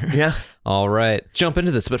 simulator. Yeah. All right, jump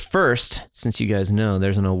into this. But first, since you guys know,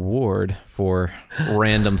 there's an award for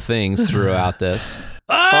random things throughout this.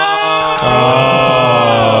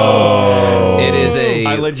 It is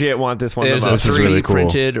I legit want this one. It the is a most. This is 3D really cool.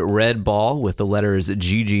 printed red ball with the letters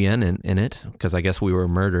GGN in it, because I guess we were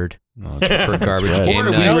murdered Oh, for garbage red. game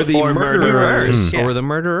Or we night. were the Or murderers. Or the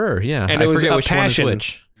murderer, yeah. And I it was forget a which passion. one is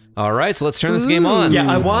which. All right, so let's turn this game on.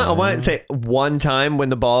 Yeah, I want to say one time when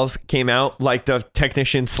the balls came out, like the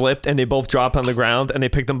technician slipped and they both dropped on the ground and they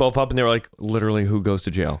picked them both up and they were like, literally, who goes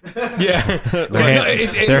to jail? Yeah. Their It's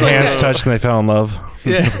like hands that. touched and they fell in love.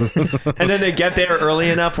 Yeah. And then they get there early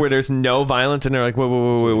enough where there's no violence and they're like,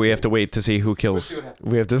 wait, we have to wait to see who kills.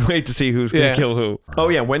 We have to wait to see who's going to Yeah. kill who. Oh,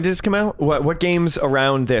 yeah. When did this come out? What games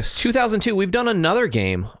around this? 2002, we've done another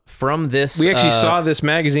game from this. We actually saw this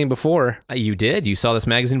magazine before. You did. You saw this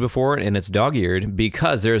magazine before, and it's dog-eared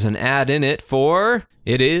because there's an ad in it for.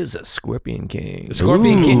 It is Scorpion King. The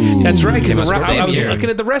Scorpion King. That's right. Came Because out the same I was year. looking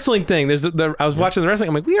at the wrestling thing. There's I was watching the wrestling.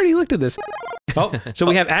 I'm like, we already looked at this. Oh, so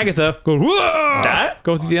we have Agatha go whoa,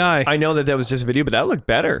 go through the eye. I know that was just a video, but that looked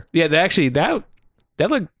better. Yeah, that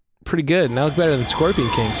looked pretty good. And that looked better than Scorpion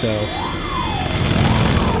King. So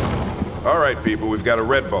All right, people, we've got a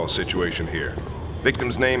red ball situation here.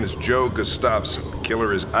 Victim's name is Joe Gustafson.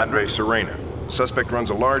 Killer is Andre Serena. Suspect runs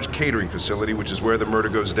a large catering facility, which is where the murder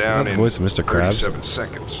goes down That in voice of Mr. Krabs. 37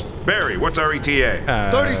 seconds. Barry, what's our ETA?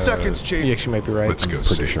 30 seconds, Chief. you actually might be right. Let's go pretty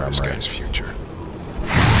save sure I'm this right. guy's future.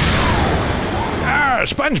 Ah,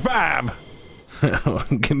 SpongeBob.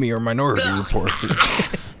 Give me your Minority Report.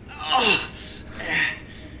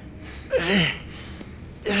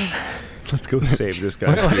 Let's go save this guy.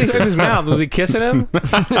 What did he have in his mouth? Was he kissing him?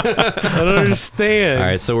 I don't understand. All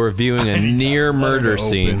right, so we're viewing a near murder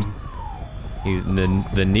scene. He's the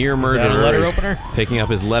near that murderer a letter is opener? picking up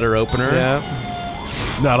his letter opener.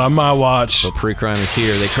 Yeah. Not on my watch. So pre-crime is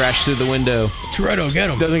here. They crash through the window. Toretto, get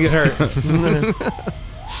him. Doesn't get hurt.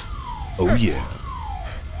 Oh, yeah.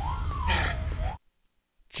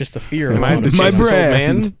 Just the fear. Am I have to My chase this old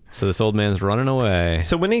brand. man? So this old man's running away.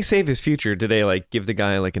 So when they save his future, do they like give the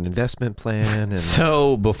guy like an investment plan? And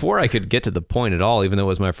So before I could get to the point at all, even though it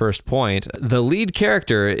was my first point, the lead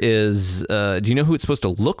character is. Do you know who it's supposed to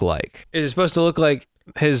look like? Is it supposed to look like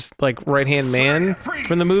his right hand man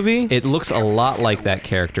from the movie? It looks a lot like that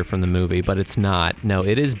character from the movie, but it's not. No,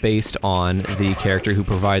 it is based on the character who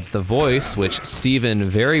provides the voice, which Steven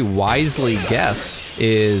very wisely guessed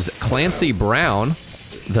is Clancy Brown,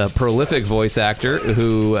 the prolific voice actor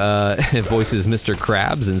who voices Mr.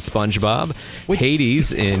 Krabs in SpongeBob,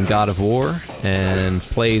 Hades in God of War, and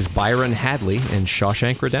plays Byron Hadley in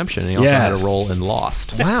Shawshank Redemption. And he also had a Yes. role in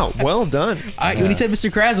Lost. wow, well done. When he said Mr.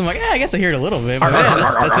 Krabs, I'm like, I guess I heard a little bit. But yeah,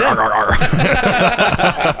 that's it.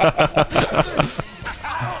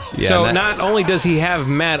 Yeah, So and that- not only does he have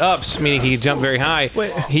mad ups, meaning he can jump very high,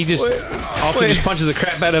 he just just punches the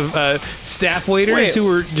crap out of staff waiters Wait. who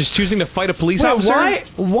were just choosing to fight a police Well, officer.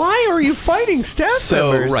 why are you fighting staff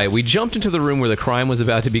So members? right, we jumped into the room where the crime was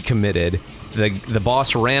about to be committed. The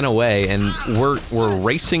boss ran away, and we're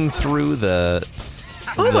racing through the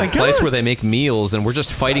my place God. where they make meals, and we're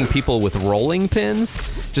just fighting people with rolling pins,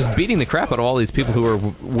 just beating the crap out of all these people who are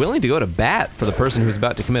willing to go to bat for the person who's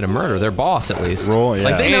about to commit a murder. Their boss, at least. Roll, yeah.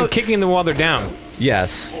 Like they And know. kicking them while they're down.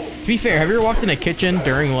 Yes. To be fair, have you ever walked in a kitchen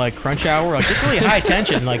during like crunch hour? Like it's really high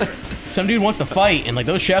tension. Like some dude wants to fight, and like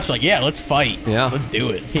those chefs are like, yeah, let's fight. Yeah. let's do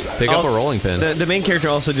it. Pick up a rolling pin. The main character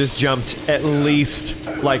also just jumped at least,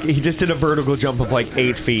 like, he just did a vertical jump of like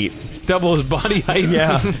 8 feet. Double his body height.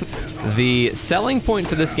 Yeah. The selling point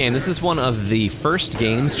for this game, this is one of the first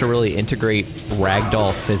games to really integrate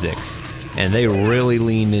ragdoll physics, and they really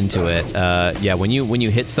leaned into it. Yeah, when you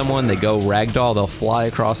hit someone, they go ragdoll, they'll fly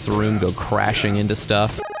across the room, go crashing into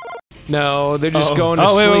stuff. No, they're just going to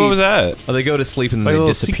Oh, wait, sleep. what was that? Oh, they go to sleep and Like a they little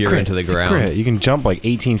disappear into the ground. secret. You can jump like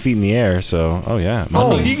 18 feet in the air, so, oh yeah. Oh,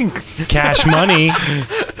 Money. you can. Cash money.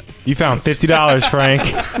 You found $50, Frank.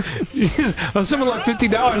 Someone left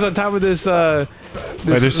 $50 on top of this. Wait,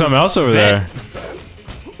 there's something else over there.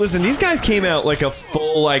 Listen, these guys came out like a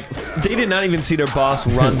full, like, they did not even see their boss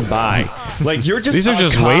run by. Like, you're just These are a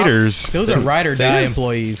just cop. waiters. Those are ride or die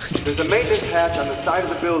employees. There's a maintenance hatch on the side of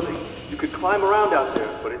the building. You could climb around out there,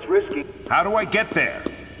 but it's risky. How do I get there?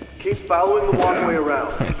 Keep following the walkway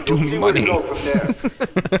around. You'll see where to go from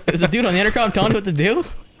there. Is a dude on the intercom telling you what to do?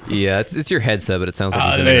 Yeah, it's your headset, but it sounds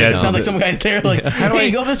like he's It in sounds like some guy's there like, hey,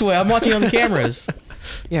 go this way. I'm watching on the cameras.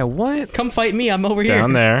 Yeah, what? Come fight me. I'm over here.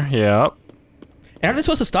 Down there, yep. And are they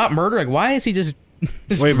supposed to stop murder? Like, why is he just...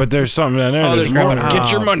 Wait, but there's something down there. There's more.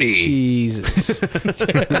 Get your money. Jesus.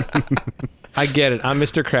 I get it. I'm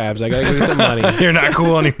Mr. Krabs. I gotta go get the money. You're not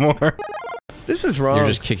cool anymore. This is wrong. You're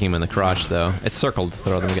just kicking him in the crotch, though. It's circled to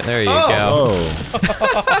throw them again. There you go.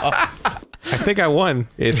 Oh. I think I won.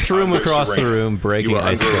 It threw him across the room, breaking You are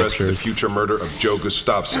ice under arrest for the sculptures. future murder of Joe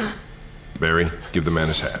Gustafson. Barry, give the man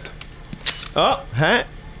his hat. Oh, hat.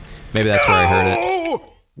 Maybe that's where I heard it.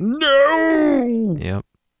 No. Yep.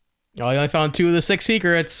 Oh, I only found 2 of the 6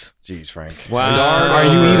 secrets. Jeez, Frank. Wow. Are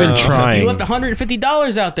you even trying? You left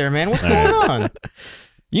 $150 out there, man. What's going on?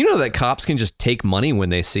 You know that cops can just take money when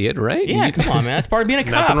they see it, right? Yeah, come on, man. That's part of being a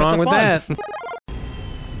cop. Nothing wrong with It's that.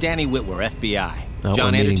 Danny Whitwer, FBI. Oh, John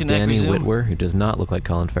we're meeting Anderton, I Danny presume? Whitwer, who does not look like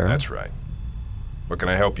Colin Farrell. That's right. What can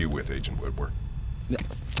I help you with, Agent Whitwer? You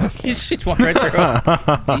just walk right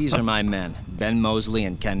through. These are my men, Ben Mosley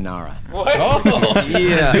and Ken Nara. Oh,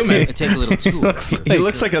 Yeah. zoom in. Take a little tour. He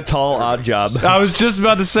looks like a tall odd job. I was just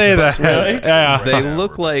about to say that. Yeah. They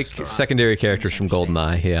look like secondary characters from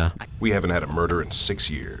GoldenEye, yeah. We haven't had a murder in 6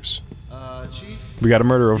 years. Chief, We got a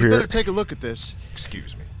murder over you here. better take a look at this.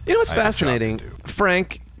 Excuse me. You know what's I have a job to fascinating? do.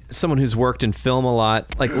 Frank, someone who's worked in film a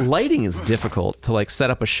lot, like lighting is difficult to like set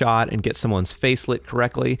up a shot and get someone's face lit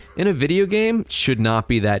correctly. In a video game, it should not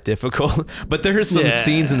be that difficult. But there are some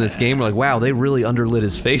scenes in this game where like, wow, they really underlit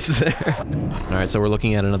his face there. All right, so we're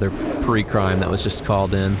looking at another pre-crime that was just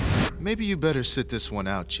called in. Maybe you better sit this one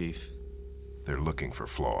out, Chief. They're looking for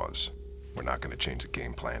flaws. We're not going to change the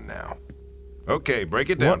game plan now. Okay, break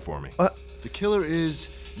it down for me. The killer is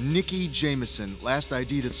Nikki Jameson, last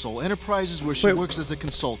ID'd at Soul Enterprises, where she works as a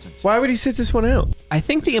consultant. Why would he sit this one out? I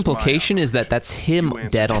think the implication is that that's him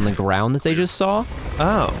dead on the ground that they just saw,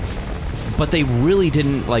 Oh. but they really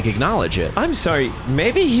didn't like acknowledge it. I'm sorry.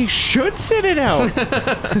 Maybe he should sit it out.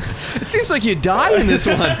 It seems like you die in this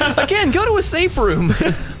one. Again, go to a safe room.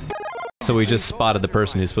 So we just spotted the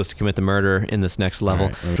person who's supposed to commit the murder in this next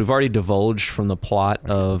level. We've already divulged from the plot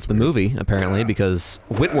of the movie, apparently, because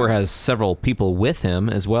Whitwer has several people with him,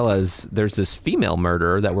 as well as there's this female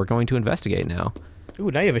murderer that we're going to investigate now.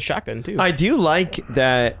 Ooh, now you have a shotgun, too. I do like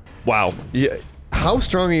that. Wow. Yeah. How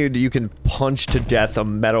strong are you that you can punch to death a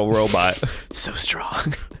metal robot? So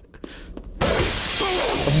strong.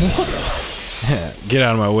 Get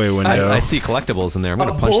out of my way, window. I see collectibles in there. I'm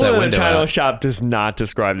going A to punch bullet that in a window China out. shop does not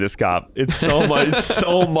describe this cop. It's so much. It's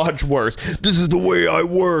so much worse. This is the way I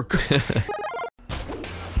work. That's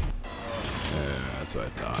what I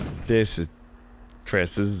thought. This is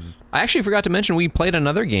Chris. This is I actually forgot to mention we played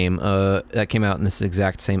another game that came out in this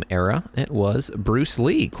exact same era. It was Bruce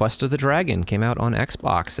Lee, Quest of the Dragon. Came out on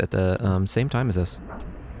Xbox at the same time as us.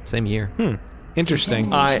 Same year.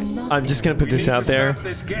 Interesting. I'm just gonna put this out there.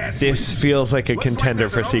 This feels like a contender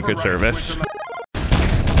for Secret Service.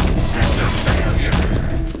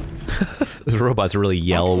 Those robots really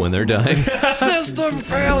yell when they're dying. System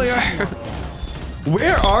failure!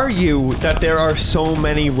 Where are you that there are so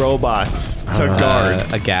many robots to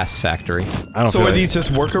guard? A gas factory. I don't So feel are like, these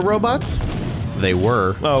just worker robots? They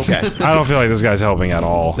were. Oh, okay. I don't feel like this guy's helping at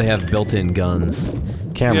all. They have built-in guns.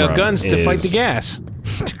 Camera Guns to fight the is- gas.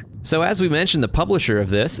 So as we mentioned, the publisher of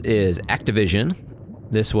this is Activision.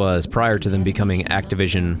 This was prior to them becoming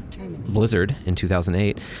Activision Blizzard in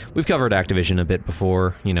 2008. We've covered Activision a bit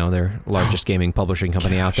before. You know, they're largest gaming publishing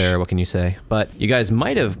company out there. What can you say? But you guys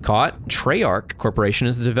might have caught Treyarch Corporation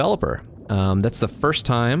as the developer. That's the first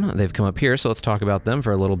time they've come up here, so let's talk about them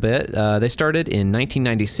for a little bit. They started in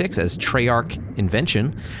 1996 as Treyarch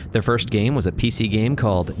Invention. Their first game was a PC game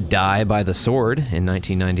called Die by the Sword in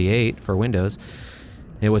 1998 for Windows.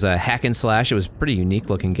 It was a hack and slash. It was a pretty unique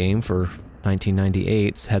looking game for 1998.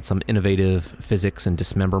 It had some innovative physics and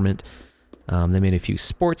dismemberment. They made a few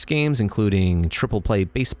sports games, including Triple Play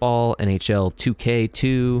Baseball, NHL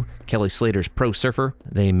 2K2, Kelly Slater's Pro Surfer.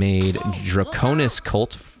 They made Draconis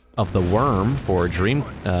Cult of the Worm for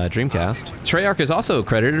Dreamcast. Treyarch is also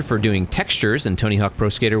credited for doing textures in Tony Hawk Pro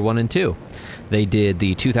Skater 1 and 2. They did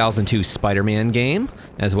the 2002 Spider-Man game,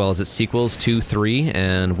 as well as its sequels 2, 3,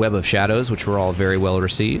 and Web of Shadows, which were all very well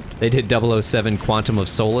received. They did 007 Quantum of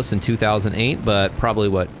Solace in 2008, but probably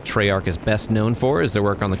what Treyarch is best known for is their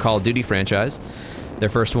work on the Call of Duty franchise. Their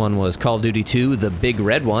first one was Call of Duty 2, the Big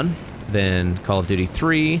Red One, then Call of Duty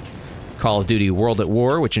 3, Call of Duty World at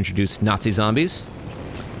War, which introduced Nazi zombies.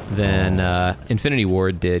 Then Infinity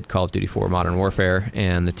Ward did Call of Duty 4 Modern Warfare,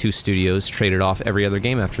 and the two studios traded off every other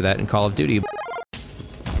game after that in Call of Duty.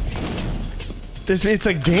 It's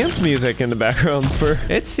like dance music in the background for...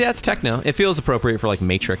 It's techno. It feels appropriate for like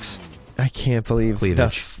Matrix. I can't believe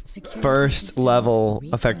Cleavage. the first level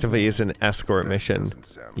effectively is an escort mission.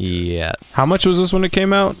 Yeah. How much was this when it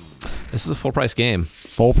came out? This is a full price game.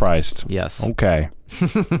 Full priced. Yes. Okay.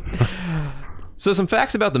 So some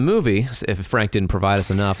facts about the movie, if Frank didn't provide us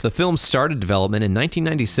enough. The film started development in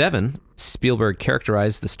 1997. Spielberg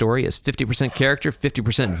characterized the story as 50% character,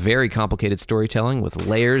 50% very complicated storytelling with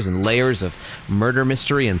layers and layers of murder,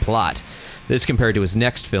 mystery, and plot. This compared to his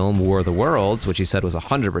next film, War of the Worlds, which he said was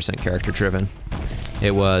 100% character-driven.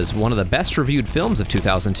 It was one of the best-reviewed films of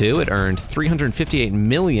 2002. It earned $358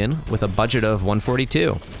 million with a budget of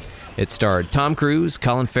 $142. It starred Tom Cruise,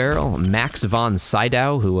 Colin Farrell, Max von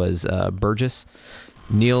Sydow, who was Burgess,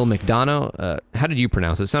 Neil McDonough. How did you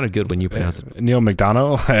pronounce it? It sounded good when you pronounced it. Neil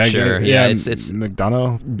McDonough? Sure. Yeah, it's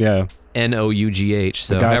McDonough? Yeah. Nough,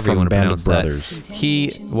 so the guy however you from want to Band pronounce of Brothers.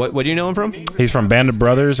 That. What do you know him from? He's from Band of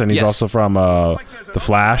Brothers, and he's Yes. also from The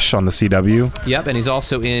Flash on the CW. Yep, and he's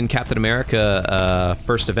also in Captain America: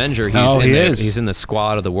 First Avenger. He's in the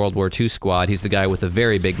squad of the World War II squad. He's the guy with the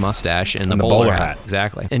very big mustache and the bowler hat.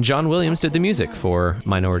 Exactly. And John Williams did the music for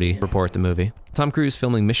Minority Report, the movie. Tom Cruise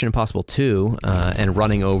filming Mission Impossible 2 and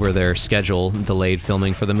running over their schedule delayed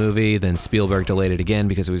filming for the movie. Then Spielberg delayed it again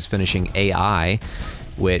because he was finishing AI,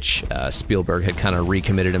 which Spielberg had kind of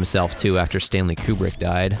recommitted himself to after Stanley Kubrick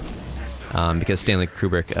died, because Stanley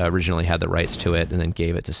Kubrick originally had the rights to it and then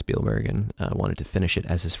gave it to Spielberg and wanted to finish it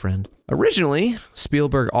as his friend. Originally,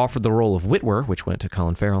 Spielberg offered the role of Witwer, which went to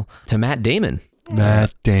Colin Farrell, to Matt Damon.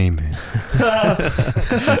 Matt Damon.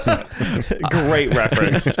 Great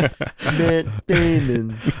reference. Matt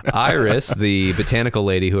Damon. Iris, the botanical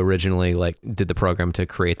lady who originally did the program to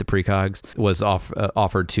create the precogs, was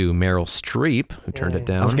offered to Meryl Streep, who turned it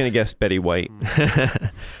down. I was going to guess Betty White.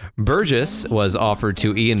 Burgess was offered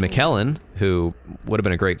to Ian McKellen, who would have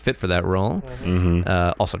been a great fit for that role.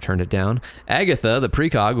 Also turned it down. Agatha, the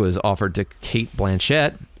precog, was offered to Cate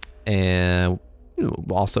Blanchett, and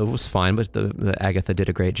also was fine, but the Agatha did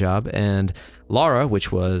a great job. And Laura,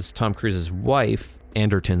 which was Tom Cruise's wife,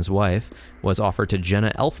 Anderton's wife, was offered to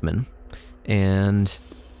Jenna Elfman. And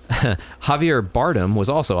Javier Bardem was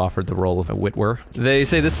also offered the role of a Witwer. They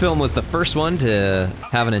say this film was the first one to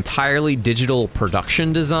have an entirely digital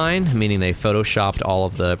production design, meaning they photoshopped all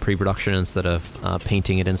of the pre-production instead of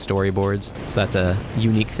painting it in storyboards. So that's a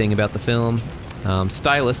unique thing about the film.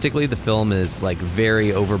 Stylistically, the film is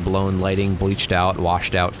very overblown lighting, bleached out,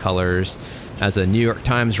 washed out colors. As a New York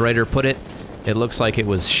Times writer put it, it looks like it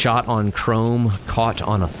was shot on chrome, caught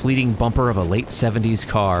on a fleeting bumper of a late 70s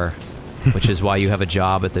car, which is why you have a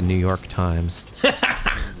job at the New York Times.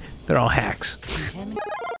 They're all hacks.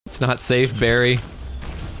 It's not safe, Barry.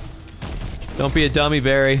 Don't be a dummy,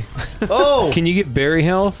 Barry. Oh! Can you get Barry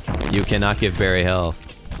health? You cannot give Barry health.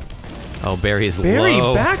 Oh, Barry's Barry,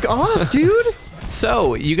 low. back off, dude!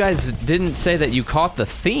 So, you guys didn't say that you caught the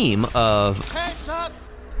theme of...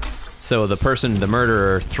 So the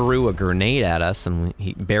murderer threw a grenade at us, and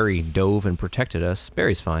Barry dove and protected us.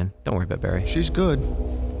 Barry's fine. Don't worry about Barry. She's good.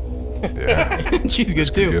 Yeah. She's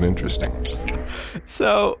good too. Good, interesting.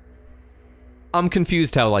 So, I'm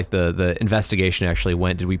confused how the investigation actually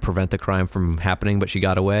went. Did we prevent the crime from happening, but she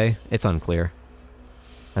got away? It's unclear.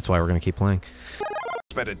 That's why we're going to keep playing.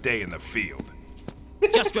 Spent a day in the field.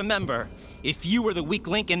 Just remember, if you were the weak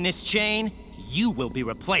link in this chain, you will be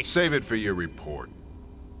replaced. Save it for your report.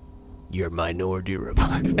 Your Minority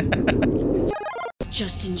Report.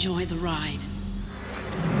 Just enjoy the ride.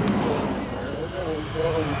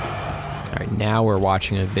 All right, now we're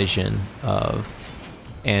watching a vision of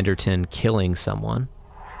Anderton killing someone.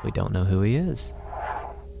 We don't know who he is.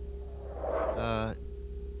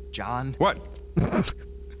 John? What?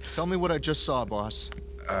 Tell me what I just saw, boss.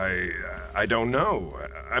 I don't know.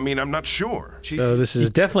 I mean, I'm not sure. So this is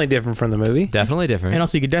definitely different from the movie. Definitely different. And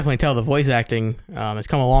also, you could definitely tell the voice acting has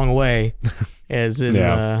come a long way. As in,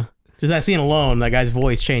 just that scene alone, that guy's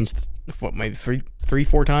voice changed, maybe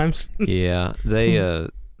 3-4 times? Yeah, they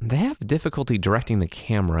They have difficulty directing the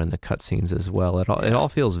camera in the cutscenes as well. It all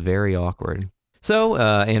feels very awkward. So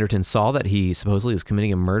Anderton saw that he supposedly is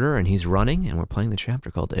committing a murder, and he's running, and we're playing the chapter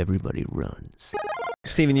called Everybody Runs.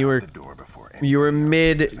 Steven, you were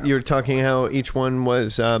talking how each one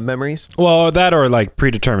was memories? Well, that or like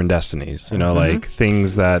predetermined destinies, like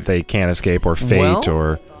things that they can't escape or fate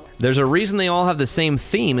or... There's a reason they all have the same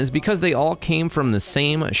theme is because they all came from the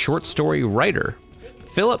same short story writer.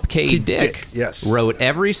 Philip K. Dick wrote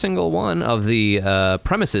every single one of the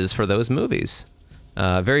premises for those movies.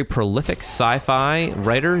 Very prolific sci-fi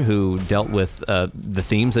writer who dealt with the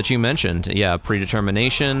themes that you mentioned. Yeah,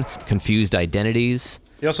 predetermination, confused identities.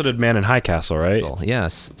 He also did Man in High Castle, right?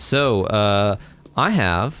 Yes. So I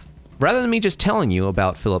have, rather than me just telling you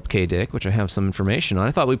about Philip K. Dick, which I have some information on,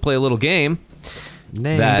 I thought we'd play a little game.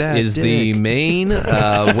 That is the main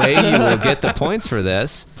way you will get the points for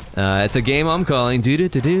this. It's a game I'm calling You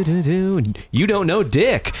Don't Know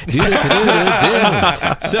Dick.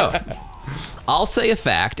 So, I'll say a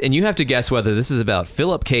fact, and you have to guess whether this is about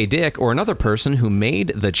Philip K. Dick or another person who made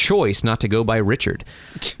the choice not to go by Richard.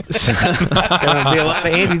 Gonna be a lot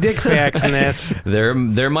of Andy Dick facts in this.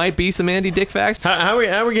 There might be some Andy Dick facts. How are we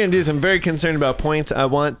going to do this? I'm very concerned about points. I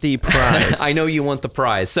want the prize. I know you want the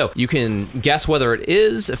prize. So you can guess whether it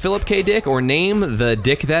is Philip K. Dick or name the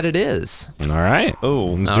dick that it is. All right. Oh,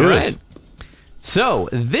 let's do this. So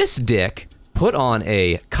this dick put on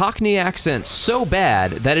a Cockney accent so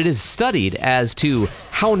bad that it is studied as to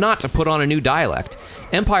how not to put on a new dialect.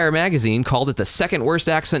 Empire magazine called it the second worst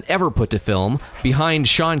accent ever put to film, behind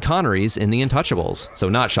Sean Connery's in The Untouchables. So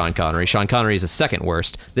not Sean Connery. Sean Connery is the second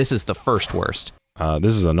worst. This is the first worst.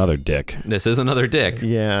 This is another dick. This is another dick.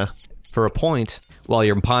 Yeah. For a point. While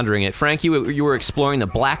you're pondering it, Frank, you were exploring the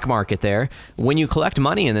black market there. When you collect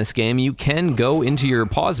money in this game, you can go into your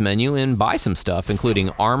pause menu and buy some stuff, including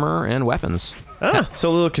armor and weapons. So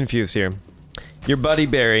a little confused here. Your buddy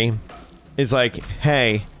Barry is like,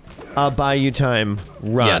 hey, I'll buy you time,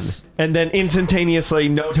 run. Yes. And then instantaneously,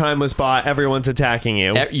 no time was bought, everyone's attacking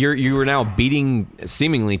you. You are now beating,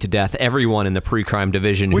 seemingly to death, everyone in the pre-crime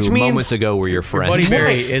division who moments ago were your friends. Buddy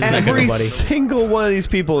Barry is like Every a buddy. single one of these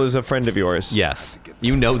people is a friend of yours. Yes.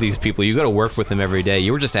 You know these people. You go to work with them every day.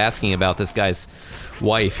 You were just asking about this guy's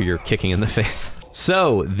wife who you're kicking in the face.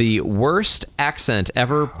 So, the worst accent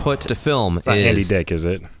ever put to film It's not Andy Dick, is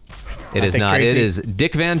it? It is not. It is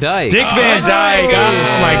Dick Van Dyke. Dick Van Dyke.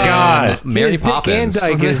 Oh my God. Mary Poppins. Dick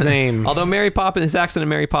Van Dyke, his name. Although his accent in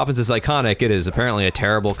Mary Poppins is iconic, it is apparently a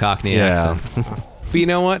terrible Cockney accent. But you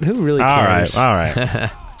know what? Who really cares? All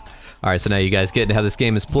right. All right, so now you guys get into how this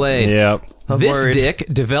game is played. Yep. This dick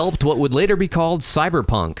developed what would later be called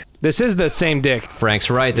cyberpunk. This is the same Dick. Frank's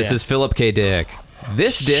right. This is Philip K. Dick.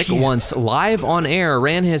 This dick once live on air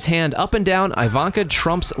ran his hand up and down Ivanka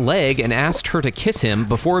Trump's leg and asked her to kiss him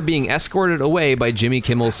before being escorted away by Jimmy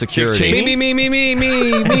Kimmel's security. Me.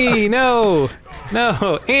 No,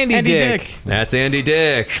 Andy Dick. That's Andy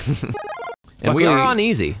Dick. And we are on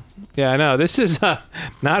easy. Yeah, I know. This is not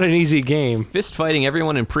an easy game. Fist fighting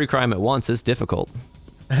everyone in pre-crime at once is difficult.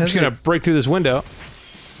 I'm just going to break through this window.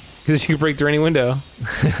 Because you can break through any window.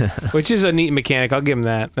 Which is a neat mechanic. I'll give him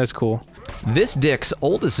that. That's cool. This dick's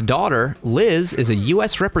oldest daughter, Liz, is a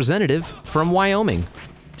U.S. representative from Wyoming.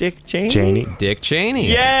 Dick Cheney? Dick Cheney.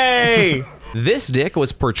 Yay! This dick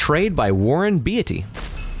was portrayed by Warren Beatty.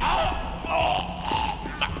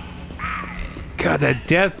 God, that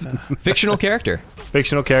death. Fictional character.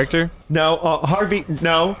 Fictional character? No, Harvey.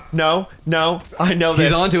 No. I know this.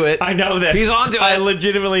 He's onto it. I know this. He's onto it. I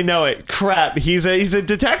legitimately know it. Crap. He's a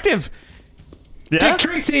detective. Yeah? Dick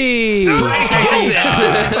Tracy.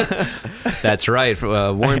 That's right.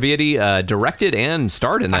 Warren Beatty directed and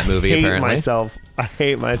starred in that movie. Apparently, I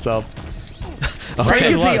hate myself. Okay. Frank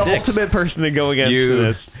is the ultimate person to go against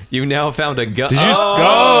this. You now found a gun. Did you? You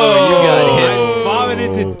got hit. I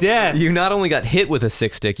vomited to death. You not only got hit with a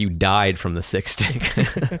sick stick, you died from the sick stick.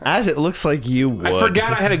 As it looks like you would. I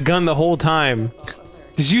forgot I had a gun the whole time.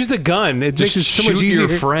 Just use the gun. It makes it so much easier.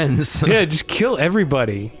 Your friends. Yeah, just kill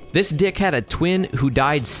everybody. This dick had a twin who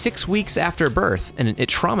died 6 weeks after birth, and it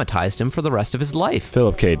traumatized him for the rest of his life.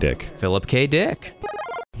 Philip K. Dick. Philip K. Dick.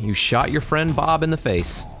 You shot your friend Bob in the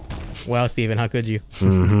face. Wow, Steven, how could you?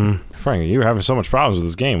 Mm-hmm. Frank, you were having so much problems with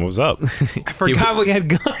this game. What was up? I forgot we had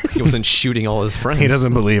guns. He wasn't shooting all his friends. He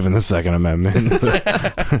doesn't believe in the Second Amendment.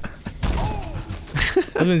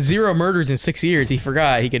 There's been 0 murders in 6 years. He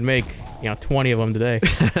forgot he could make 20 of them today.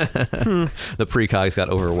 The precogs got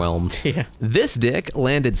overwhelmed. Yeah. This dick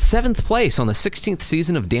landed 7th place on the 16th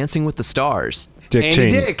season of Dancing with the Stars. Dick Andy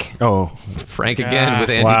Cheney. Dick. Oh. Frank again with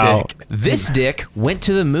Andy wow. Dick. This dick went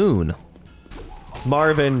to the moon.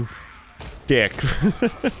 Marvin Dick.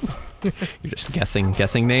 You're just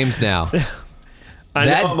guessing names now. I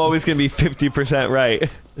know I'm always going to be 50% right.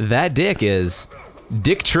 That Dick is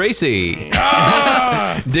Dick Tracy.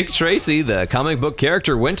 Dick Tracy, the comic book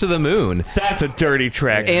character, went to the moon. That's a dirty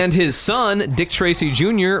trick. And his son, Dick Tracy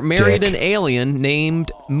Jr., married an alien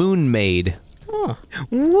named Moon Maid. Huh.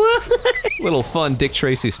 What? Little fun Dick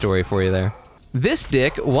Tracy story for you there. This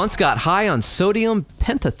Dick once got high on sodium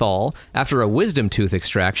pentothal after a wisdom tooth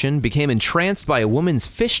extraction, became entranced by a woman's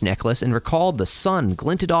fish necklace, and recalled the sun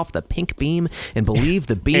glinted off the pink beam and believed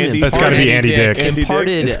the beam That's got to be Andy Dick.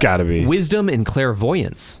 imparted It's got to be wisdom and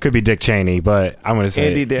clairvoyance. Could be Dick Cheney, but I'm going to say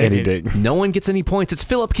Andy Dick. No one gets any points. It's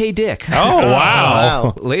Philip K. Dick. Oh,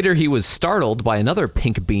 wow. Later, he was startled by another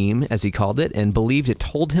pink beam, as he called it, and believed it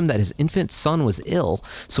told him that his infant son was ill,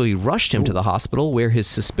 so he rushed him to the hospital, where his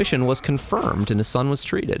suspicion was confirmed and his son was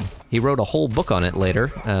treated. He wrote a whole book on it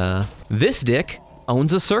later. This Dick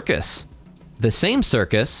owns a circus. The same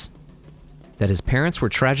circus that his parents were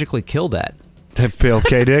tragically killed at. Phil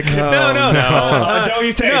K. Dick? No. Don't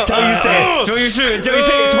you say it. Don't you say it. Don't you say it. Don't you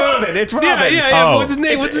say it. It's Robin. It's Robin. Yeah. What's his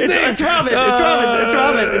name? It's Robin.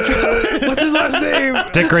 What's his last name?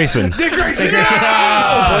 Dick Grayson. Dick Grayson.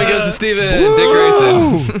 Point goes to Steven. Dick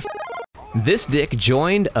Grayson. This Dick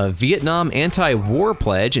joined a Vietnam anti-war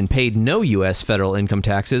pledge and paid no U.S. federal income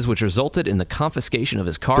taxes, which resulted in the confiscation of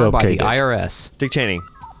his car Philip by K. the Dick. IRS. Dick Cheney.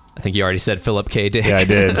 I think you already said Philip K. Dick. Yeah, I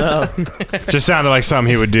did. Just sounded like something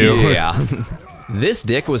he would do. Yeah. This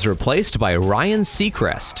Dick was replaced by Ryan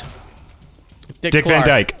Seacrest. Dick Van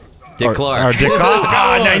Dyke. Dick Clark. Or Dick Clark.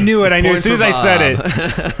 I knew it. As soon as I said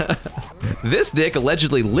it. This Dick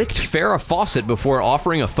allegedly licked Farrah Fawcett before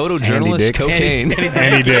offering a photojournalist cocaine.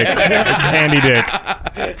 Andy Dick. It's Andy Dick.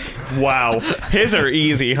 Wow. His are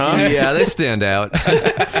easy, huh? Yeah, they stand out.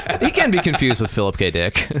 He can be confused with Philip K.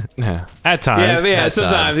 Dick. Yeah. At times. Yeah,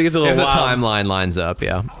 sometimes it gets a little if the wild. timeline lines up,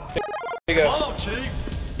 yeah. There you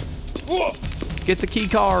go. Get the key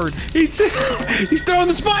card. He's throwing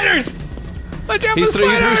the spiders. Watch out for He the threw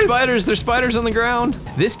spiders. spiders. There's spiders on the ground.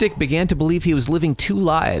 This Dick began to believe he was living two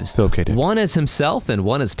lives. Okay, Dick. One as himself and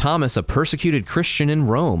one as Thomas, a persecuted Christian in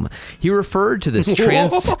Rome. He referred to this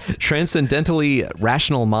transcendentally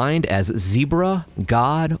rational mind as Zebra,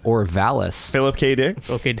 God, or Valis. Philip K. Dick?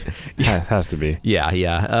 Okay. It has to be. Yeah.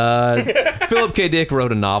 Philip K. Dick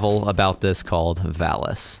wrote a novel about this called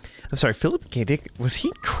Valis. I'm sorry, Philip K. Dick, was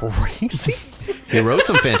he crazy? He wrote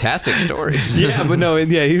some fantastic stories. Yeah, but no,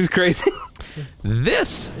 yeah, he was crazy.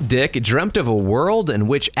 This Dick dreamt of a world in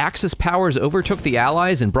which Axis powers overtook the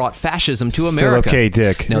Allies and brought fascism to America. Philip K.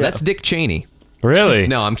 Dick. No, that's Dick Cheney. Really?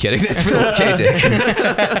 No, I'm kidding. That's Philip K. Dick.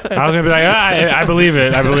 I was going to be like, I believe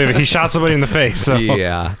it. He shot somebody in the face. So.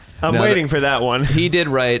 Yeah. I'm waiting for that one. He did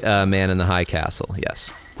write Man in the High Castle,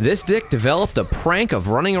 yes. This Dick developed a prank of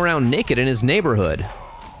running around naked in his neighborhood.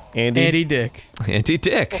 Andy Dick. Andy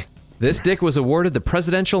Dick. This Dick was awarded the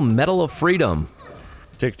Presidential Medal of Freedom.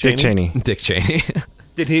 Dick Cheney. Dick Cheney.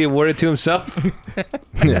 Did he award it to himself?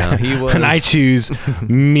 No, he was. And I choose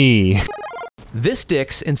me. This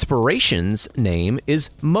Dick's inspiration's name is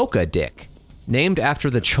Mocha Dick, named after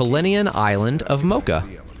the Chilean island of Mocha.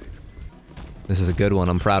 This is a good one.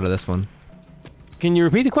 I'm proud of this one. Can you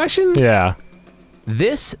repeat the question? Yeah.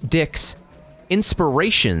 This Dick's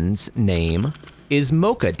inspiration's name is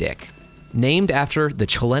Mocha Dick, named after the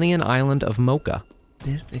Chilean island of Mocha.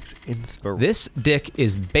 This Dick's inspiration. This Dick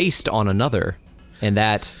is based on another, and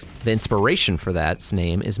that the inspiration for that's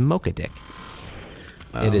name is Mocha Dick.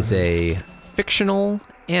 It is a fictional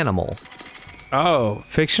animal. Oh,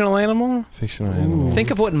 fictional animal? Fictional animal.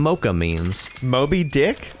 Think of what Mocha means. Moby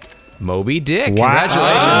Dick? Moby Dick. Wow.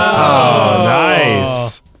 Congratulations, Tom. Oh,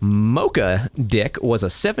 nice. Mocha Dick was a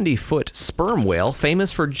 70-foot sperm whale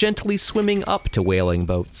famous for gently swimming up to whaling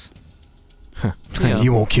boats.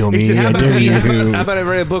 You won't kill me. He said, I dare you. how about I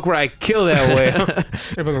write a book where I kill that whale?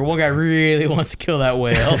 One guy really wants to kill that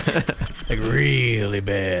whale. Like, really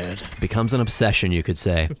bad. Becomes an obsession, you could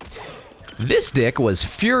say. This Dick was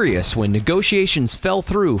furious when negotiations fell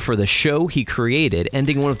through for the show he created,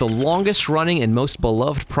 ending one of the longest-running and most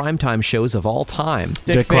beloved primetime shows of all time.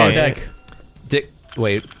 Dick Van Clark. Dyke.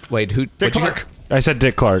 Wait, who? Dick Clark. I said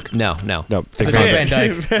Dick Clark. No. Dick Dick Van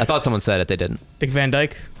Dyke. I thought someone said it, they didn't. Dick Van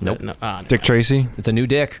Dyke? Nope. No. No. Dick Tracy. It's a new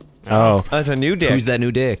Dick. Oh. That's a new Dick. Who's that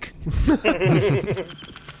new Dick?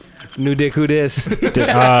 New Dick, who dis?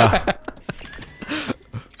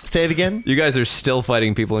 Say it again. You guys are still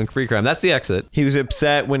fighting people in free crime. That's the exit. He was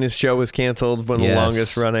upset when his show was canceled, when the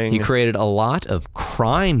longest running. He created a lot of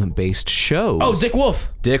crime-based shows. Oh, Dick Wolf.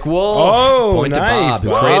 Dick Wolf. Oh, Point nice. to Bob, who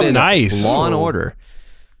Wow, created nice. Law and Order.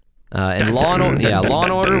 And Law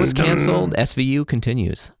and Order was canceled. SVU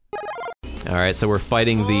continues. All right, so we're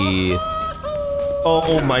fighting the...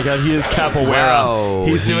 Oh my god, he is capoeira. Wow,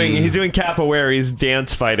 he's doing capoeira. He's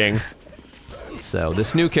dance fighting. So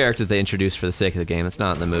this new character they introduced for the sake of the game, it's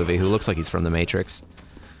not in the movie, who looks like he's from The Matrix.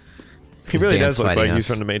 He really does look like he's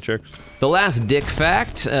from The Matrix. The last dick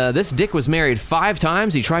fact. This dick was married 5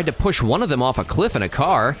 times. He tried to push one of them off a cliff in a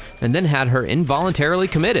car and then had her involuntarily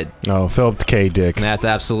committed. Oh, Philip K. Dick. That's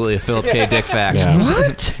absolutely a Philip K. Dick fact. Yeah.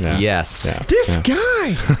 What? Yeah. Yes. Yeah. This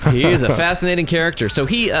guy. He is a fascinating character. So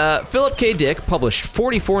Philip K. Dick published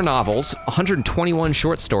 44 novels, 121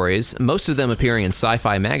 short stories, most of them appearing in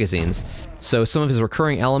sci-fi magazines. So some of his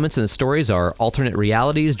recurring elements in the stories are alternate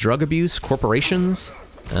realities, drug abuse, corporations,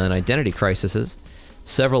 and identity crises.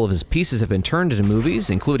 Several of his pieces have been turned into movies,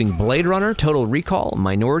 including Blade Runner, Total Recall,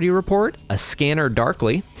 Minority Report, A Scanner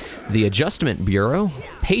Darkly, The Adjustment Bureau,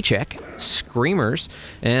 Paycheck, Screamers,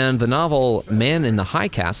 and the novel Man in the High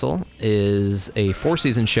Castle is a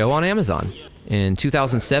 4-season show on Amazon. In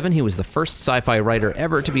 2007, he was the first sci-fi writer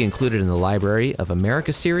ever to be included in the Library of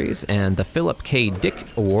America series, and the Philip K. Dick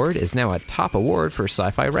Award is now a top award for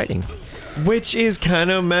sci-fi writing. Which is kind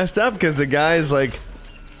of messed up because the guy's like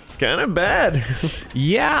kind of bad.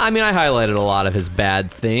 Yeah, I mean, I highlighted a lot of his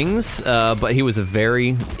bad things, but he was a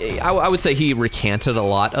very... I would say he recanted a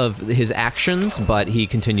lot of his actions, but he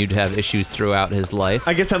continued to have issues throughout his life.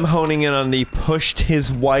 I guess I'm honing in on the pushed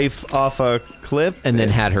his wife off a cliff. And then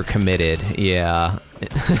had her committed, yeah.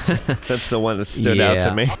 That's the one that stood out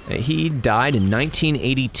to me. He died in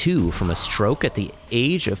 1982 from a stroke at the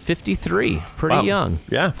age of 53. Pretty young.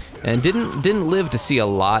 Yeah. And didn't live to see a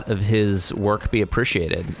lot of his work be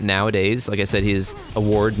appreciated. Nowadays, like I said, his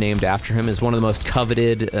award named after him is one of the most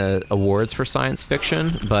coveted awards for science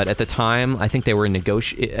fiction. But at the time, I think they were I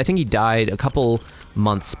think he died a couple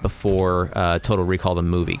months before Total Recall, the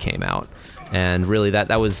movie, came out. And really,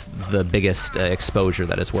 that was the biggest exposure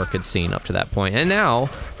that his work had seen up to that point. And now,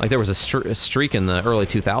 like, there was a streak in the early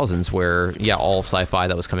 2000s where, all sci-fi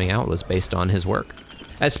that was coming out was based on his work.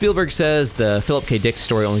 As Spielberg says, the Philip K. Dick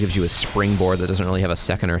story only gives you a springboard that doesn't really have a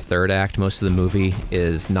second or third act. Most of the movie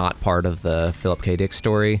is not part of the Philip K. Dick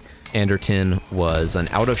story. Anderton was an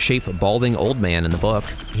out-of-shape, balding old man in the book.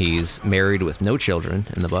 He's married with no children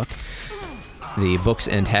in the book. The book's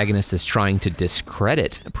antagonist is trying to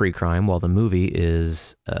discredit pre-crime, while the movie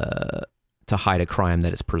is to hide a crime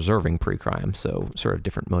that is preserving pre-crime, so sort of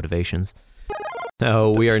different motivations.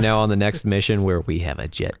 Oh, we are now on the next mission where we have a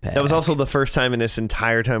jetpack. That was also the first time in this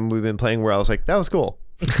entire time we've been playing where I was like, that was cool.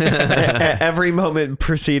 Every moment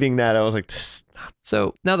preceding that, I was like, this.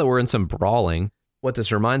 So now that we're in some brawling, what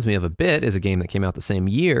this reminds me of a bit is a game that came out the same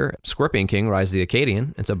year, Scorpion King, Rise of the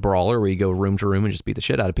Acadian. It's a brawler where you go room to room and just beat the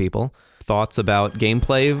shit out of people. Thoughts about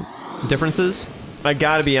gameplay differences? I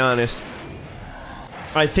gotta be honest.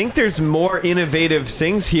 I think there's more innovative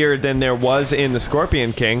things here than there was in the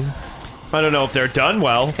Scorpion King. I don't know if they're done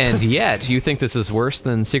well. And yet, you think this is worse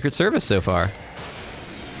than Secret Service so far?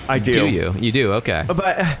 I do. Do you? You do, okay.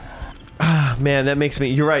 But, man, that makes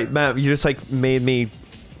me... You're right, Matt. You just, made me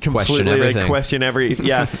completely question every...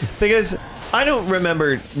 Yeah, because... I don't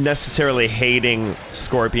remember necessarily hating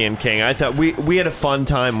Scorpion King. I thought we had a fun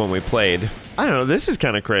time when we played. I don't know. This is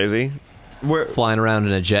kind of crazy. We're flying around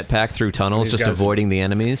in a jetpack through tunnels, just avoiding the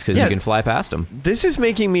enemies because you can fly past them. This is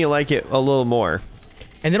making me like it a little more.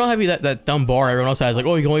 And they don't have you that dumb bar everyone else has, like,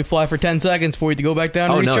 oh, you can only fly for 10 seconds before you have to go back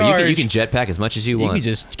down and recharge. Oh, no, you can jetpack as much as you want. You can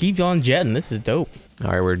just keep on jetting. This is dope.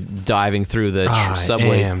 All right, we're diving through the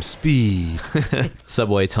subway speed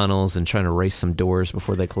subway tunnels and trying to race some doors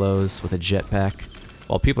before they close with a jetpack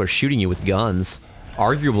while people are shooting you with guns,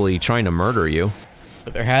 arguably trying to murder you.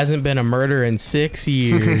 But there hasn't been a murder in 6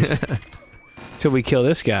 years. Till we kill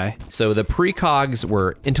this guy. So the precogs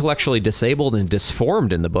were intellectually disabled and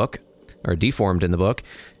deformed in the book,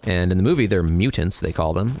 and in the movie they're mutants, they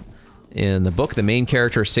call them. In the book, the main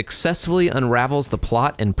character successfully unravels the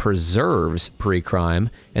plot and preserves pre-crime.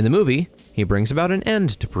 In the movie, he brings about an end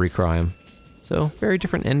to pre-crime. So, very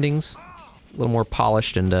different endings. A little more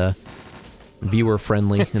polished and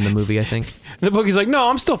viewer-friendly in the movie, I think. In the book, he's like, no,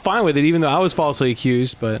 I'm still fine with it, even though I was falsely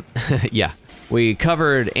accused, but... Yeah. We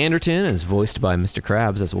covered Anderton, as voiced by Mr.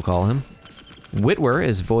 Krabs, as we'll call him. Witwer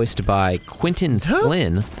is voiced by Quentin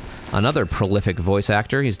Flynn. Another prolific voice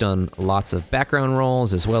actor. He's done lots of background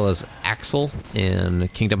roles as well as Axel in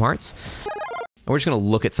Kingdom Hearts. And we're just going to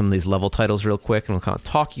look at some of these level titles real quick and we'll kind of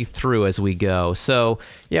talk you through as we go. So,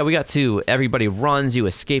 yeah, we got to Everybody Runs, you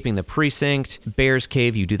escaping the precinct. Bear's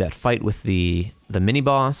Cave, you do that fight with the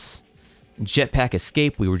mini-boss. Jetpack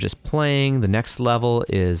Escape, we were just playing. The next level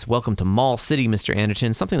is Welcome to Mall City, Mr.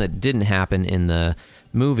 Anderton. Something that didn't happen in the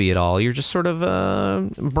movie at all. You're just sort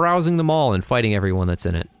of browsing the mall and fighting everyone that's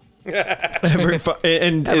in it.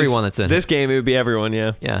 And Everyone that's in this game, it would be everyone,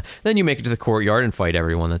 yeah. Yeah. Then you make it to the courtyard and fight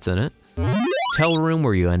everyone that's in it. Hotel room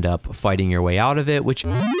where you end up fighting your way out of it, which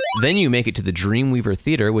then you make it to the Dreamweaver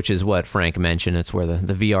Theater, which is what Frank mentioned. It's where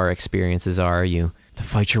the VR experiences are. You to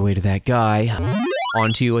fight your way to that guy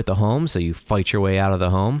onto you at the home, so you fight your way out of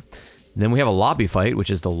the home. Then we have a lobby fight, which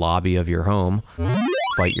is the lobby of your home.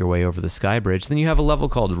 Fight your way over the sky bridge. Then you have a level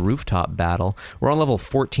called Rooftop Battle. We're on level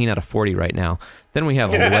 14 out of 40 right now. Then we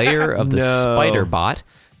have a layer of the Spider Bot,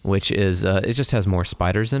 which is, it just has more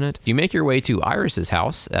spiders in it. You make your way to Iris's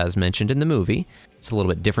house, as mentioned in the movie. It's a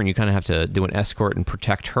little bit different. You kind of have to do an escort and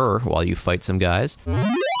protect her while you fight some guys.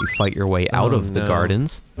 You fight your way out of the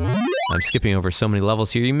gardens. I'm skipping over so many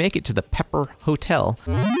levels here. You make it to the Pepper Hotel.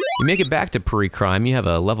 You make it back to pre-crime. You have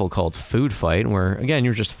a level called Food Fight, where, again,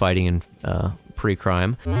 you're just fighting in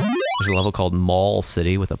pre-crime. There's a level called Mall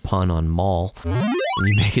City with a pun on mall. And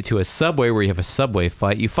you make it to a subway where you have a subway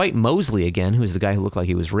fight. You fight Mosley again, who's the guy who looked like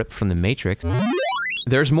he was ripped from the Matrix.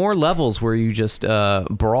 There's more levels where you just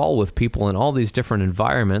brawl with people in all these different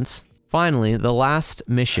environments. Finally, the last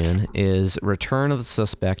mission is Return of the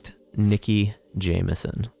Suspect, Nikki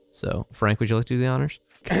Jameson. So, Frank, would you like to do the honors?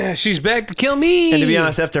 She's back to kill me. And to be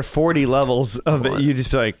honest, after 40 levels of it, you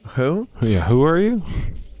just be like, who? Yeah, who are you?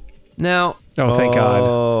 Now, oh, thank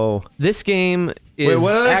God. This game is Wait,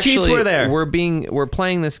 what other cheats were there? We're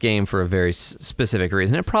playing this game for a very specific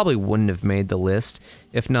reason. It probably wouldn't have made the list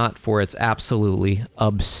if not for its absolutely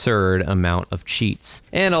absurd amount of cheats.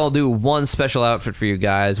 And I'll do one special outfit for you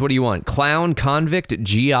guys. What do you want? Clown, Convict,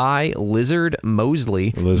 GI, Lizard,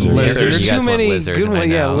 Mosley. Lizard. There's too many good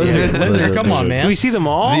ones. Yeah, Lizard. Come on, man. Can we see them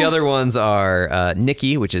all? The other ones are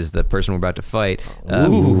Nikki, which is the person we're about to fight,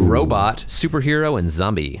 Robot, Superhero, and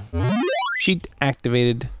Zombie. She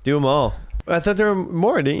activated. Do them all. I thought there were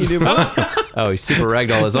more. Didn't you do more? Oh, Super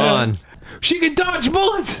Ragdoll is on. She can dodge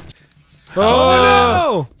bullets. Oh,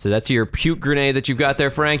 no. So that's your puke grenade that you've got there,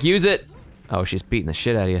 Frank. Use it. Oh, she's beating the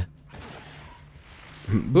shit out of you.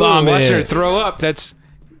 Boom, watch her throw up. That's.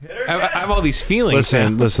 I have all these feelings.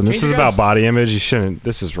 Listen. This is about body image. You shouldn't.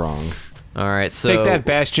 This is wrong. All right, so take that,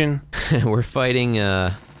 Bastion. We're fighting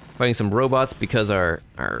some robots because our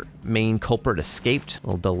main culprit escaped. A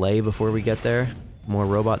little delay before we get there. More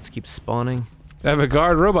robots keep spawning. I have a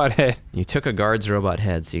guard robot head. You took a guard's robot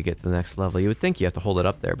head, so you get to the next level. You would think you have to hold it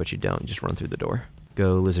up there, but you don't. You just run through the door.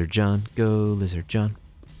 Go, Lizard John. Go, Lizard John.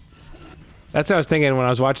 That's what I was thinking when I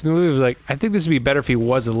was watching the movie. I was like, I think this would be better if he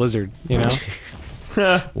was a lizard, you know?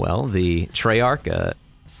 Well, the Treyarch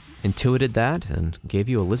intuited that and gave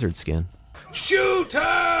you a lizard skin. Shoot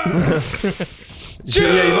her! Yeah,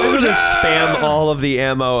 you might as well just spam all of the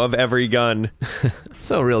ammo of every gun.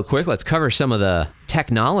 So real quick, let's cover some of the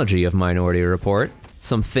technology of Minority Report.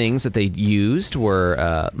 Some things that they used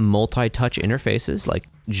were multi-touch interfaces like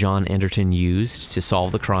John Anderton used to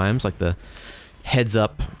solve the crimes, like the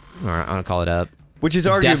heads-up, or I don't call it up. Which is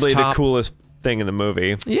arguably the coolest thing in the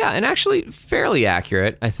movie. Yeah, and actually fairly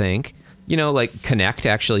accurate, I think. You know, like Kinect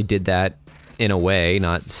actually did that in a way,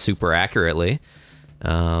 not super accurately.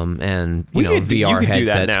 And VR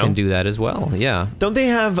headsets can do that as well. Yeah. Don't they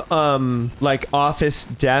have like office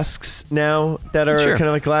desks now that are kind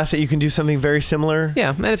of like glass that you can do something very similar?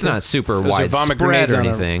 Yeah, and it's not super widespread or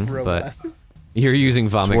anything, but you're using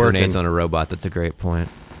vomit grenades on a robot. That's a great point.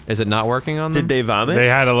 Is it not working on them? Did they vomit? They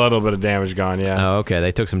had a little bit of damage gone, yeah. Oh, okay.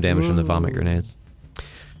 They took some damage from the vomit grenades.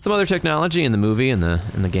 Some other technology in the movie and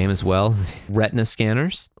in the game as well. Retina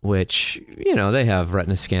scanners, which, you know, they have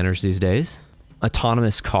retina scanners these days.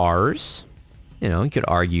 Autonomous cars, you know, you could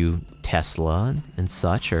argue Tesla and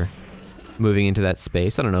such are moving into that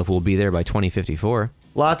space. I don't know if we'll be there by 2054.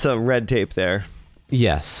 Lots of red tape there.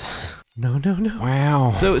 Yes. No. Wow.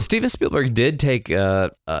 So Steven Spielberg did take, he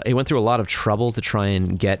went through a lot of trouble to try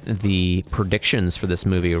and get the predictions for this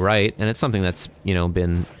movie right. And it's something that's, you know,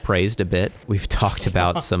 been praised a bit. We've talked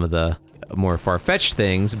about some of the more far-fetched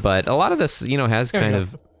things, but a lot of this, you know, has kind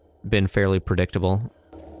of been fairly predictable.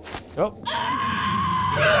 Oh.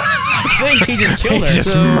 I think he just killed her. He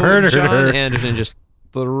just murdered her. John Anderton just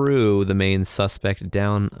threw the main suspect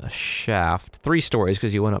down a shaft. 3 stories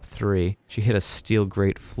because you went up 3. She hit a steel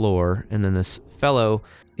grate floor, and then this fellow,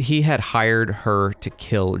 he had hired her to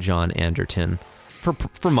kill John Anderton for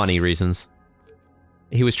money reasons.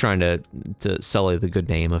 He was trying to sully the good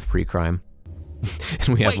name of pre-crime. And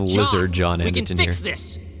we have Lizard John Anderton here. We can fix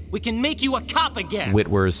this. We can make you a cop again.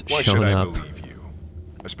 Whitwer's Why showing should I up. believe you?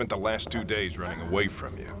 I spent the last 2 days running away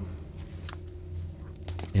from you.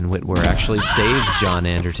 And Whitwer actually saves John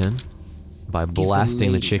Anderton by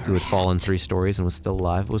blasting the chick who had fallen 3 stories and was still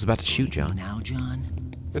alive. Was about to shoot John. Now,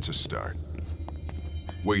 John. It's a start.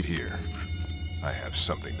 Wait here. I have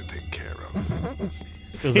something to take care of.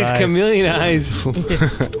 His chameleon eyes.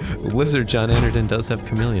 Lizard John Anderton does have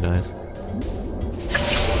chameleon eyes.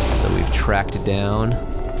 So we've tracked down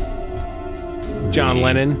John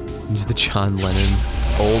Lennon. The John Lennon,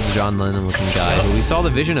 old John Lennon looking guy who we saw the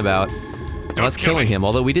vision about us killing him,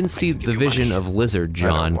 although we didn't see the vision of Lizard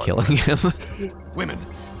John killing him. Women,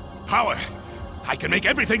 power. I can make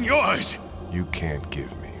everything yours. You can't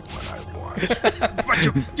give me what I want.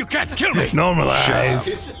 But you can't kill me. Normal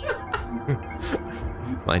eyes.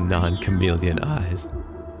 My non-chameleon eyes.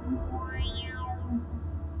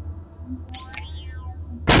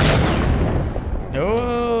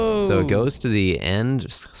 Oh. So it goes to the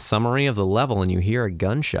end summary of the level, and you hear a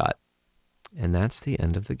gunshot, and that's the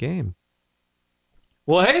end of the game.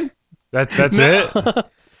 What? That's it?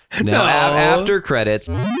 Now, after credits,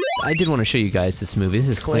 I did want to show you guys this movie. This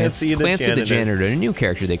is Clancy the Janitor, a new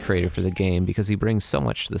character they created for the game because he brings so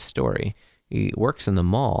much to the story. He works in the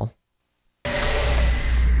mall.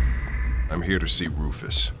 I'm here to see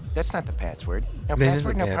Rufus. That's not the password. No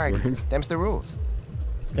password, no party. Them's the rules.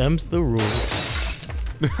 Them's the rules.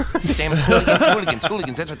 Damn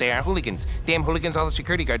hooligans, that's what they are, hooligans. Damn hooligans, all the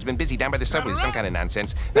security guards have been busy down by the subway with some kind of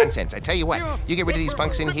nonsense. I tell you what, you get rid of these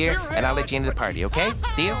punks in here, and I'll let you into the party, okay?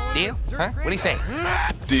 Deal? Huh? What do you say?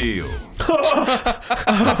 Deal.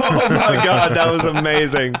 Oh my God, that was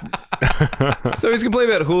amazing. So he's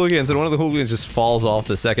complaining about hooligans, and one of the hooligans just falls off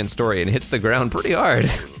the second story and hits the ground pretty hard.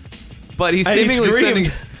 But he's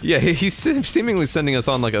seemingly seemingly sending us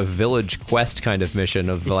on like a village quest kind of mission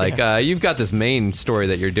of like, you've got this main story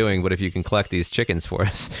that you're doing, but if you can collect these chickens for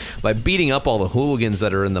us by beating up all the hooligans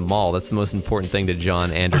that are in the mall, that's the most important thing to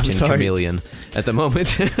John Anderton Chameleon at the moment.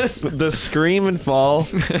 The scream and fall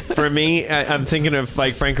for me, I'm thinking of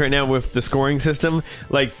like Frank right now with the scoring system,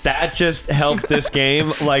 like that just helped this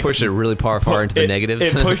game like push it really far into the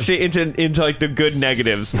negatives. It pushed it into like the good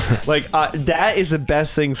negatives. Like that is the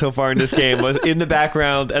best thing so far in this game was in the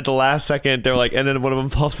background at the last second they're like, and then one of them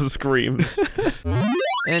falls and screams.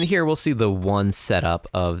 And here we'll see the one setup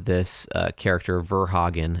of this character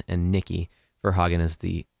Verhagen and Nikki. Verhagen is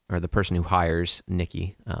the person who hires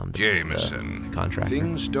Nikki, Jameson, contractor.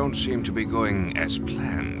 Things don't seem to be going as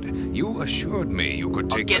planned. You assured me you could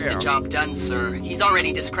take care of... I'll get the job done, sir. He's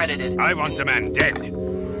already discredited. I want the man dead.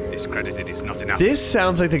 Discredited is not enough. This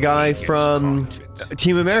sounds like the guy from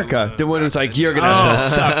Team America, the one who's like, you're gonna have to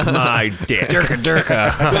suck my dick.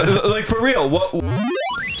 Durka. Like for real, what?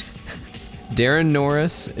 Darren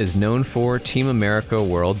Norris is known for Team America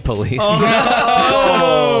World Police.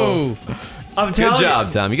 Oh! Good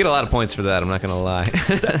job, Tom. You get a lot of points for that. I'm not gonna lie.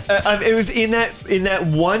 It was in that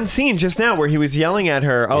one scene just now where he was yelling at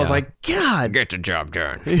her. I was like, God, get the job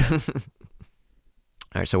done.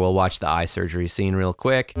 All right, so we'll watch the eye surgery scene real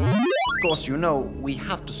quick. Of course, you know we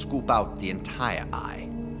have to scoop out the entire eye.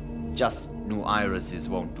 Just new irises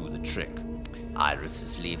won't do the trick.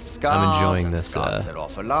 Irises leave scars. I'm enjoying this set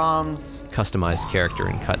off alarms. Customized character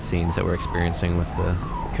and cutscenes that we're experiencing with the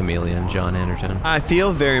chameleon John Anderton. I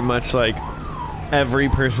feel very much like every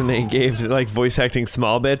person they gave like voice acting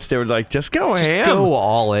small bits, they were like, just go ham. Go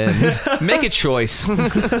all in. Make a choice.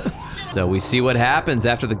 So we see what happens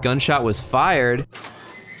after the gunshot was fired.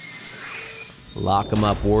 Lock him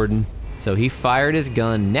up, Warden. So he fired his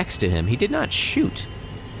gun next to him. He did not shoot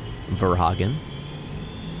Verhagen.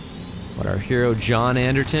 But our hero John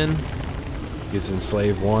Anderton gets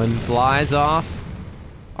enslaved one. Flies off.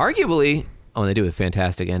 Arguably, and they do a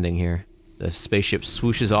fantastic ending here. The spaceship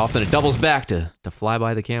swooshes off, then it doubles back to fly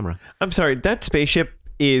by the camera. I'm sorry, that spaceship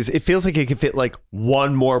it feels like it could fit like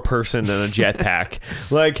one more person in a jetpack.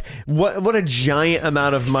 Like what a giant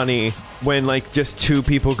amount of money when like just two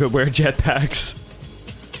people could wear jetpacks.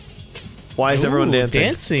 Why is everyone dancing?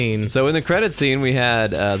 Dance scene. So in the credit scene, we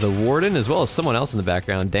had the warden as well as someone else in the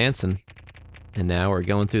background dancing. And now we're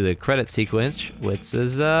going through the credit sequence, which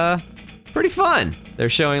is pretty fun. They're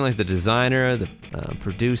showing like the designer, the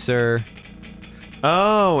producer.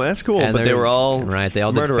 Oh, that's cool. But they were all right. They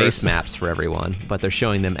all murderers. did face maps for everyone, but they're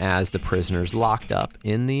showing them as the prisoners locked up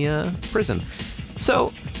in the prison.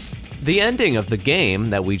 So the ending of the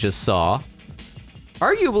game that we just saw,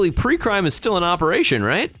 arguably pre-crime is still in operation,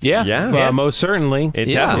 right? Yeah. Most certainly.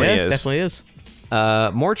 It definitely is. Definitely is.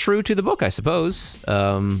 More true to the book, I suppose.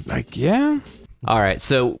 Yeah. All right,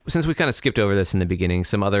 so since we kind of skipped over this in the beginning,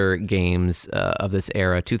 some other games of this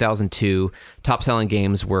era, 2002, top-selling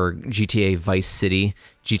games were GTA Vice City.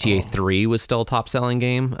 GTA 3 was still a top-selling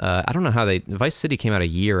game. I don't know how Vice City came out a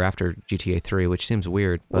year after GTA 3, which seems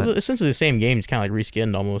weird. But, well, it's essentially the same game, it's kind of like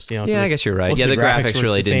reskinned almost. You know, yeah, I guess you're right. Yeah, the graphics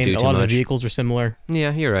really didn't do too much. A lot of the vehicles are similar.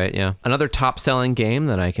 Yeah, you're right, yeah. Another top-selling game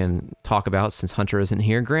that I can talk about since Hunter isn't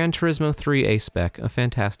here, Gran Turismo 3 A-Spec, a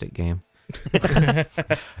fantastic game.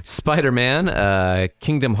 Spider-Man,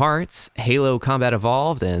 Kingdom Hearts, Halo Combat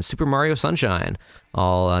Evolved, and Super Mario Sunshine.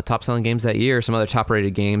 All top-selling games that year. Some other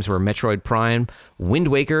top-rated games were Metroid Prime, Wind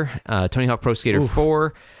Waker, Tony Hawk Pro Skater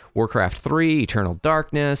 4, Warcraft 3, Eternal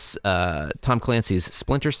Darkness, Tom Clancy's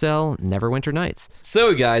Splinter Cell, Neverwinter Nights.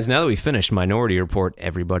 So, guys, now that we've finished Minority Report,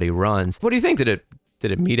 Everybody Runs, what do you think? Did it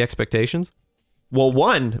meet expectations? Well,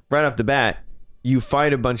 one, right off the bat, you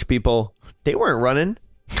fight a bunch of people. They weren't running.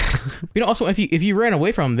 Also, if you ran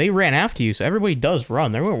away from them, they ran after you. So everybody does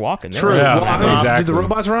run. They weren't walking. True. Exactly. Did the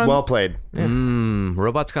robots run? Well played. Yeah.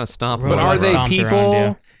 Robots kind of stomp. But are they people? Around,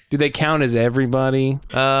 yeah. Do they count as everybody?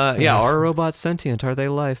 Are robots sentient? Are they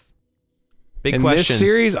life? Big In questions. this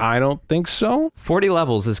series, I don't think so. 40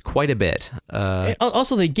 levels is quite a bit.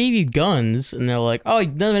 Also, they gave you guns, and they're like, oh,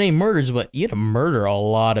 none of any murders, but you had to murder a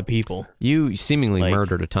lot of people. You seemingly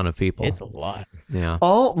murdered a ton of people. It's a lot. Yeah.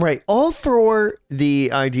 All for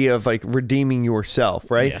the idea of like redeeming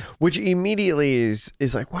yourself, right? Yeah. Which immediately is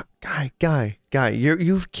like, what, guy,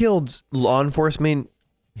 you've killed law enforcement,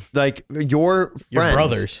 like your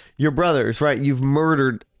friends, your brothers, right? You've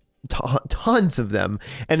murdered tons of them,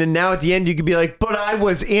 and then now at the end you could be like, but I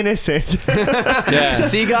was innocent. Yeah.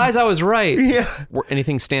 See, guys, I was right. Yeah.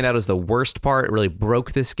 Anything stand out as the worst part? It really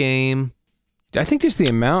broke this game. I think just the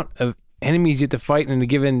amount of enemies you have to fight in a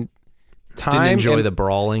given time. Didn't enjoy the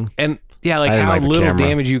brawling. And yeah, like how little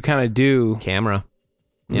damage you kind of do. Camera.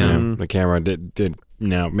 Yeah. The camera did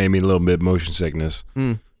made me a little bit motion sickness.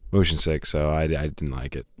 Motion sick, so I didn't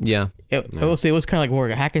like it. Yeah. I will say it was kind of like more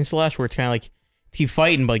like a hack and slash where it's kind of like keep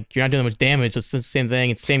fighting, but like, you're not doing much damage. It's the same thing.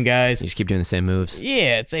 It's the same guys. You just keep doing the same moves.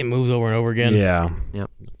 Yeah, it's the same moves over and over again. Yeah.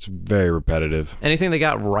 Yep. It's very repetitive. Anything they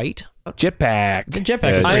got right? Jetpack. The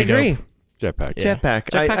jetpack was I agree. Jetpack. Yeah.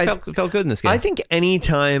 Jetpack felt good in this game. I think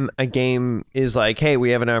anytime a game is like, hey, we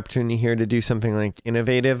have an opportunity here to do something like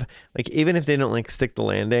innovative, like even if they don't like stick the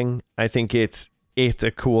landing, I think it's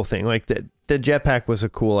a cool thing. Like the jetpack was a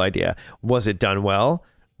cool idea. Was it done well?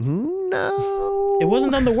 No. It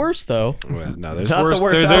wasn't done the worst though. Well, no, there's worse.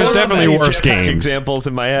 There's definitely worse games. Examples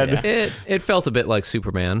in my head. Yeah. It felt a bit like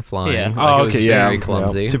Superman flying. Yeah. Like very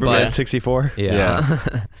clumsy. Superman 64. Yeah.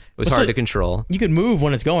 It was hard to control. You can move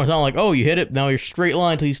when it's going. It's not like, oh, you hit it, now you're straight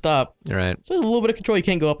line until you stop. Right. So there's a little bit of control. You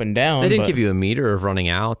can't go up and down. They didn't give you a meter of running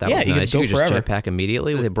out. That was nice. You could just jetpack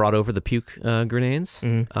immediately. They brought over the puke grenades.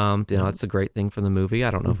 That's a great thing from the movie. I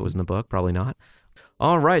don't know if it was in the book. Probably not.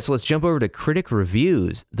 All right, so let's jump over to critic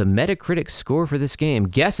reviews. The Metacritic score for this game.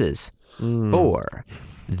 Guesses for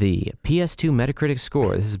the PS2 Metacritic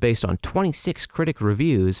score. This is based on 26 critic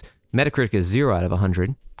reviews. Metacritic is 0 out of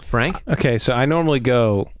 100. Frank? Okay, so I normally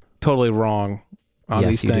go totally wrong on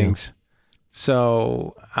these things. Do.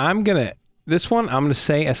 So I'm going to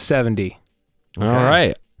say a 70. Okay. All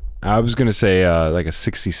right. I was going to say like a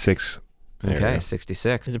 66. Okay,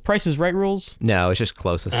 66. Is it Price is Right rules? No, it's just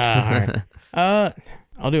closest. All right. I'll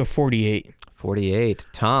do a 48. 48.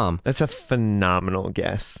 Tom. That's a phenomenal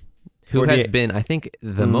guess. Who 48. has been, I think,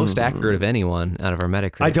 the most accurate of anyone out of our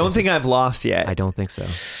Metacritic. I don't think I've lost yet. I don't think so.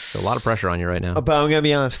 So a lot of pressure on you right now. But I'm gonna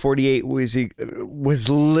be honest. 48 was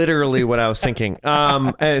literally what I was thinking.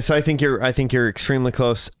 So I think you're extremely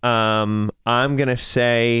close. I'm gonna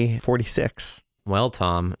say 46. Well,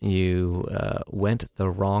 Tom, you went the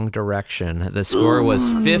wrong direction. The score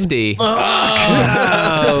was 50. Bob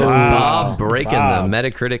breaking the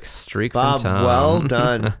Metacritic streak from Tom. Well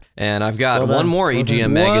done. And I've got one more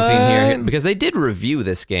EGM magazine here because they did review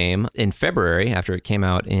this game in February after it came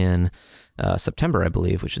out in September, I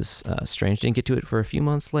believe, which is strange. Didn't get to it for a few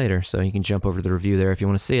months later, so you can jump over to the review there if you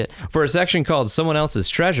want to see it. For a section called Someone Else's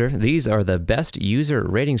Treasure, these are the best user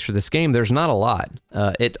ratings for this game. There's not a lot.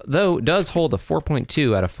 It, though, does hold a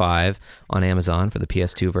 4.2 out of 5 on Amazon for the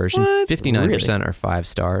PS2 version. 59% are 5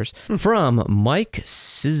 stars. From Mike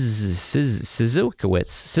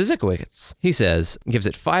Sizikowicz. He says, gives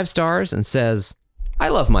it 5 stars and says, I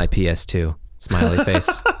love my PS2. Smiley face.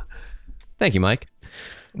 Thank you, Mike.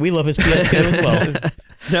 We love his PS2 as well.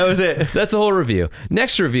 That was it. That's the whole review.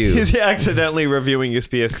 Next review. He's accidentally reviewing his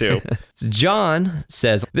PS2. John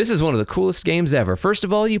says, this is one of the coolest games ever. First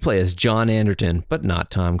of all, you play as John Anderton, but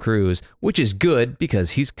not Tom Cruise, which is good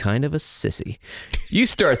because he's kind of a sissy. You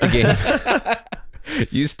start the game.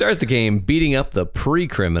 You start the game beating up the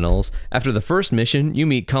pre-criminals. After the first mission, you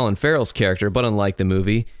meet Colin Farrell's character, but unlike the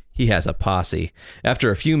movie, he has a posse.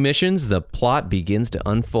 After a few missions, the plot begins to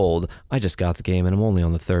unfold. I just got the game and I'm only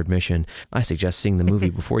on the third mission. I suggest seeing the movie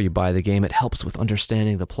before you buy the game. It helps with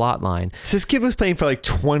understanding the plot line. So this kid was playing for like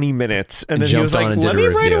 20 minutes and then he Jumped was like, on and let did me a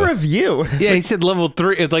write a review. review. Yeah, he said level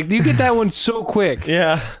 3. It's like, you get that one so quick.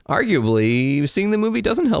 Yeah. Arguably, seeing the movie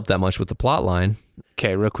doesn't help that much with the plot line.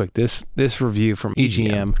 Okay, real quick. This review from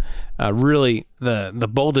EGM really, the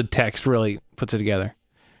bolded text really puts it together.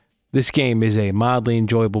 This game is a mildly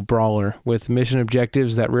enjoyable brawler with mission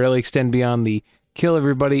objectives that rarely extend beyond the kill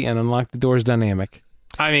everybody and unlock the doors dynamic.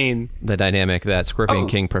 I mean... The dynamic that Scorpion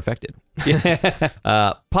King perfected. Yeah.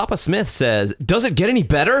 Papa Smith says, does it get any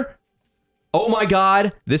better? Oh my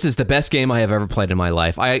God, this is the best game I have ever played in my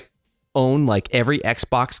life. I own like every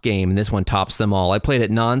Xbox game, and this one tops them all. I played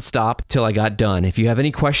it nonstop till I got done. If you have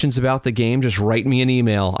any questions about the game, just write me an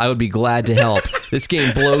email. I would be glad to help. This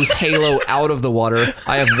game blows Halo out of the water.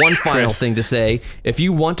 I have one final thing to say. If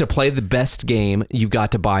you want to play the best game, you've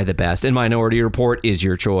got to buy the best, and Minority Report is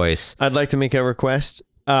your choice. I'd like to make a request.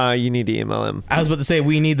 You need to email him. I was about to say,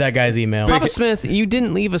 we need that guy's email. Papa Smith, you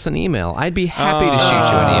didn't leave us an email. I'd be happy to shoot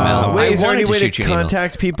you an email. Wait, is there any way to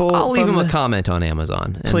contact people? I'll leave him a comment on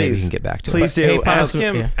Amazon, and maybe we can get back to it. Please do. Ask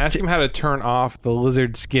him how to turn off the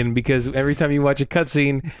lizard skin, because every time you watch a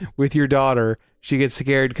cutscene with your daughter, she gets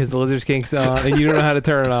scared because the lizard skin's on, and you don't know how to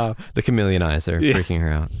turn it off. The chameleon eyes are freaking her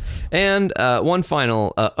out. And one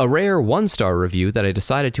final, a rare 1-star review that I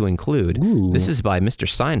decided to include. Ooh. This is by Mr.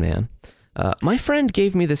 Signman. My friend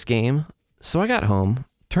gave me this game, so I got home,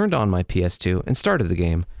 turned on my PS2, and started the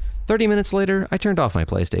game. 30 minutes later, I turned off my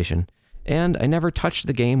PlayStation, and I never touched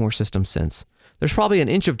the game or system since. There's probably an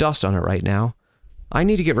inch of dust on it right now. I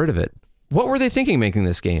need to get rid of it. What were they thinking making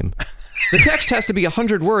this game? The text has to be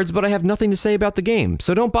 100 words, but I have nothing to say about the game,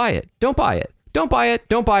 so don't buy it. Don't buy it. Don't buy it.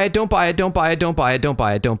 Don't buy it. Don't buy it. Don't buy it. Don't buy it. Don't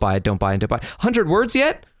buy it. Don't buy it. Don't buy it. Don't buy it. 100 words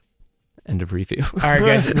yet? End of review. All right,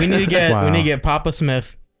 guys, we need to get Papa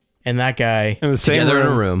Smith and that guy together in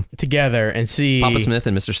a room together and see Papa Smith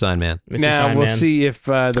and Mr. Signman. Now we'll see if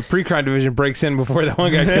the pre-crime division breaks in before that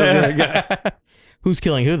one guy kills the other guy. Who's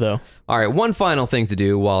killing who, though? All right, one final thing to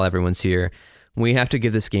do while everyone's here. We have to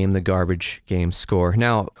give this game the garbage game score.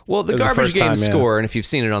 Now, the garbage game score, and if you've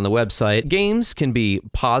seen it on the website, games can be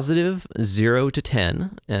positive 0 to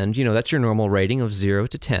 10, and that's your normal rating of 0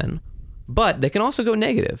 to 10. But they can also go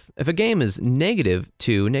negative. If a game is -2,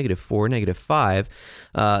 -4,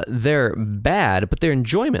 -5, they're bad, but their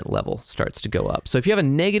enjoyment level starts to go up. So if you have a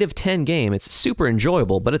 -10 game, it's super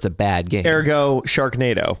enjoyable, but it's a bad game. Ergo,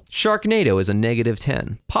 Sharknado. Sharknado is a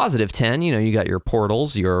 -10. Positive 10, you got your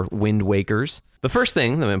Portals, your Wind Wakers. The first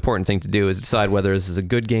thing, the important thing to do is decide whether this is a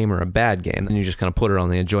good game or a bad game. Then you just kind of put it on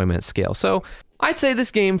the enjoyment scale. So I'd say this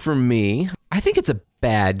game for me, I think it's a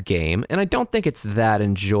bad game, and I don't think it's that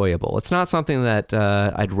enjoyable. It's not something that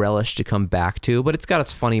I'd relish to come back to, but it's got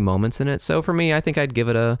its funny moments in it. So for me, I think I'd give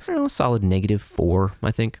it a solid -4, I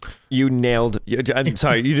think. You nailed, I'm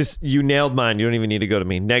sorry, you nailed mine. You don't even need to go to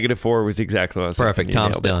me. -4 was exactly what I was saying. Perfect,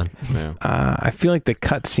 Tom's done. Yeah. I feel like the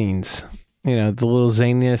cutscenes, the little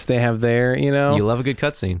zaniness they have there, You love a good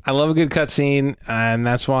cutscene. I love a good cutscene, and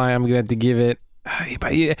that's why I'm going to have to give it.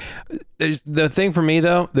 There's the thing for me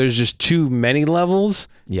though. There's just too many levels,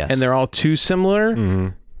 and they're all too similar.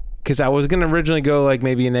 Because I was gonna originally go like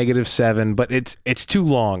maybe a -7, but it's too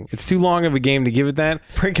long. It's too long of a game to give it that.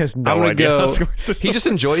 Frank has no idea. He just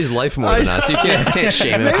enjoys life more than us. You can't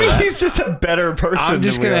shame him for that. Maybe he's just a better person. I'm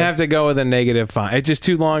just gonna have to go with a -5. It's just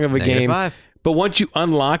too long of a game. -5. But once you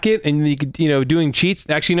unlock it and you could, doing cheats.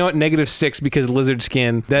 Actually, you know what? -6 because lizard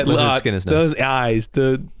skin. That lizard skin is nice. Those eyes.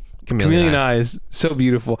 The chameleon eyes, so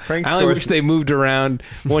beautiful. I only wish they moved around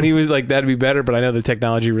when he was like, that'd be better, but I know the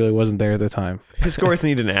technology really wasn't there at the time. His scores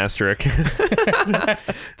need an asterisk.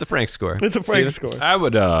 It's a Frank score. It's a Frank score. I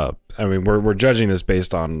would, we're judging this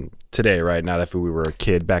based on today, right? Not if we were a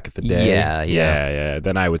kid back at the day. Yeah.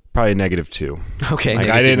 Then I would probably -2. Okay.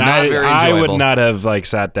 I would not have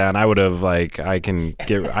sat down. I would have I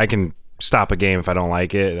can stop a game if I don't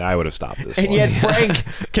like it. I would have stopped this. And yet Frank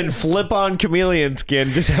can flip on chameleon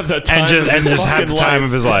skin, just have the time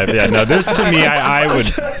of his life. Yeah, no, this to me, I would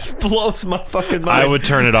just blows my fucking mind. I would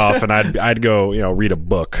turn it off and I'd go, read a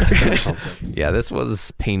book or something. Yeah, this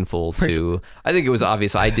was painful too. I think it was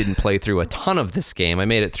obvious I didn't play through a ton of this game. I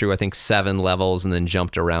made it through I think 7 levels and then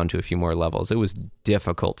jumped around to a few more levels. It was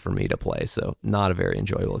difficult for me to play, so not a very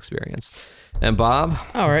enjoyable experience. And Bob?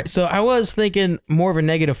 All right, so I was thinking more of a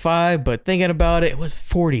 -5, but thinking about it, it was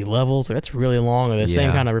 40 levels. That's really long. The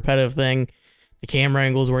same kind of repetitive thing. The camera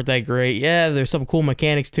angles weren't that great. Yeah, there's some cool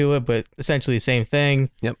mechanics to it, but essentially the same thing.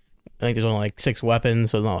 Yep. I think there's only like 6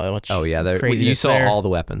 weapons, so not that much. Oh yeah, craziness you saw there. all the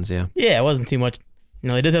weapons. Yeah. Yeah, it wasn't too much.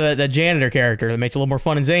 They did have that janitor character that makes it a little more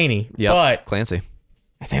fun and zany. Yep. But Clancy.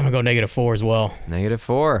 I think I'm gonna go -4 as well.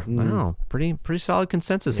 -4. Wow, pretty solid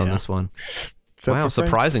consensus on this one. Wow,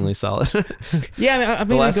 surprisingly solid. Yeah, I mean,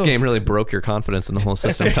 the last game really broke your confidence in the whole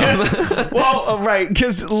system, Tom. Well, right,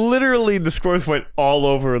 because literally the scores went all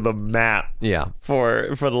over the map. Yeah.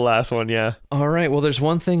 For the last one, yeah. All right, well, there's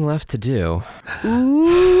one thing left to do.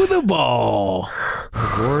 Ooh, the ball.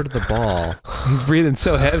 Award the ball. He's breathing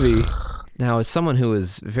so heavy. Now, as someone who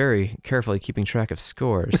is very carefully keeping track of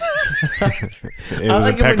scores, it was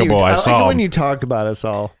impeccable. I saw like it when him. you talk about us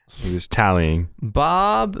all. He was tallying.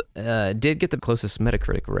 Bob did get the closest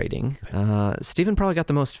Metacritic rating. Steven probably got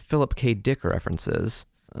the most Philip K. Dick references.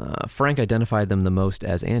 Frank identified them the most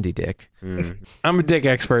as Andy Dick. I'm a dick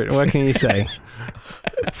expert. What can you say?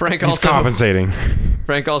 Frank He's also compensating.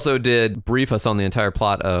 Frank also did brief us on the entire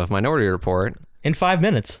plot of Minority Report. In 5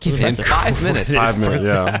 minutes. In 5 minutes. 5 minutes,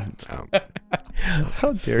 yeah.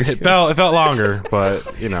 How dare you? It felt longer, but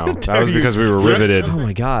that was because we were riveted. Oh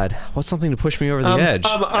my God! What's something to push me over the edge?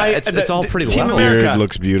 It's all pretty Team level. America. Beard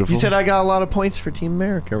looks beautiful. You said I got a lot of points for Team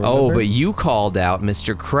America. Remember? Oh, but you called out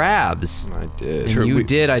Mr. Krabs. I did. And you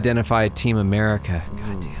did identify Team America.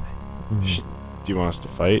 God damn it. Do you want us to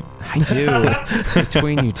fight? I do. It's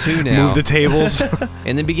between you two now. Move the tables.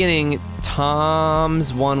 In the beginning,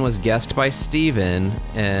 Tom's one was guessed by Steven,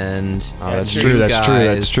 and that's true. That's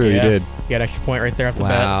true. Yeah. You did. You got an extra point right there off the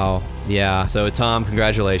bat. Wow. Yeah. So Tom,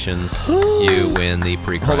 congratulations. You win the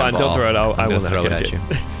pre-crime Hold on, ball. don't throw it out. I will throw it at you.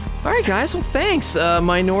 All right, guys. Well, thanks.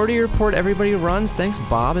 Minority Report, everybody runs. Thanks,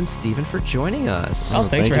 Bob and Steven, for joining us. Oh,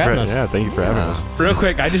 thanks for having us. Yeah, thank you for having us. Real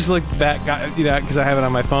quick, I just looked back, because I have it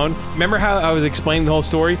on my phone. Remember how I was explaining the whole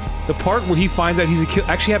story? The part where he finds out he's a killer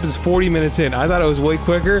actually happens 40 minutes in. I thought it was way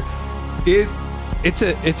quicker. It's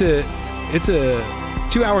a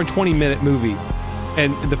 2 hour and 20-minute movie,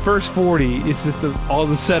 and the first 40 is just all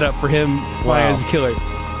the setup for him finding as a killer.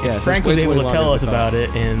 Yeah, Frank was able to tell us about it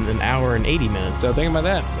in an hour and 80 minutes. So think about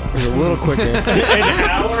that. It was a little quicker. An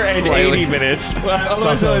hour and 80 minutes. Well,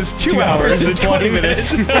 otherwise, it was 2 hours and 20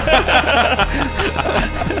 minutes.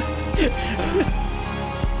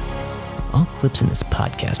 All clips in this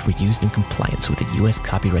podcast were used in compliance with the U.S.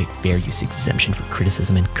 Copyright Fair Use Exemption for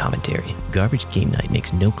criticism and commentary. Garbage Game Night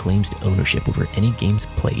makes no claims to ownership over any games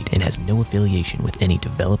played and has no affiliation with any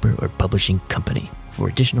developer or publishing company. For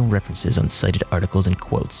additional references on cited articles and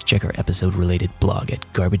quotes, check our episode-related blog at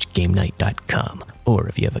garbagegamenight.com. Or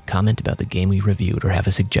if you have a comment about the game we reviewed or have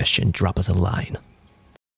a suggestion, drop us a line.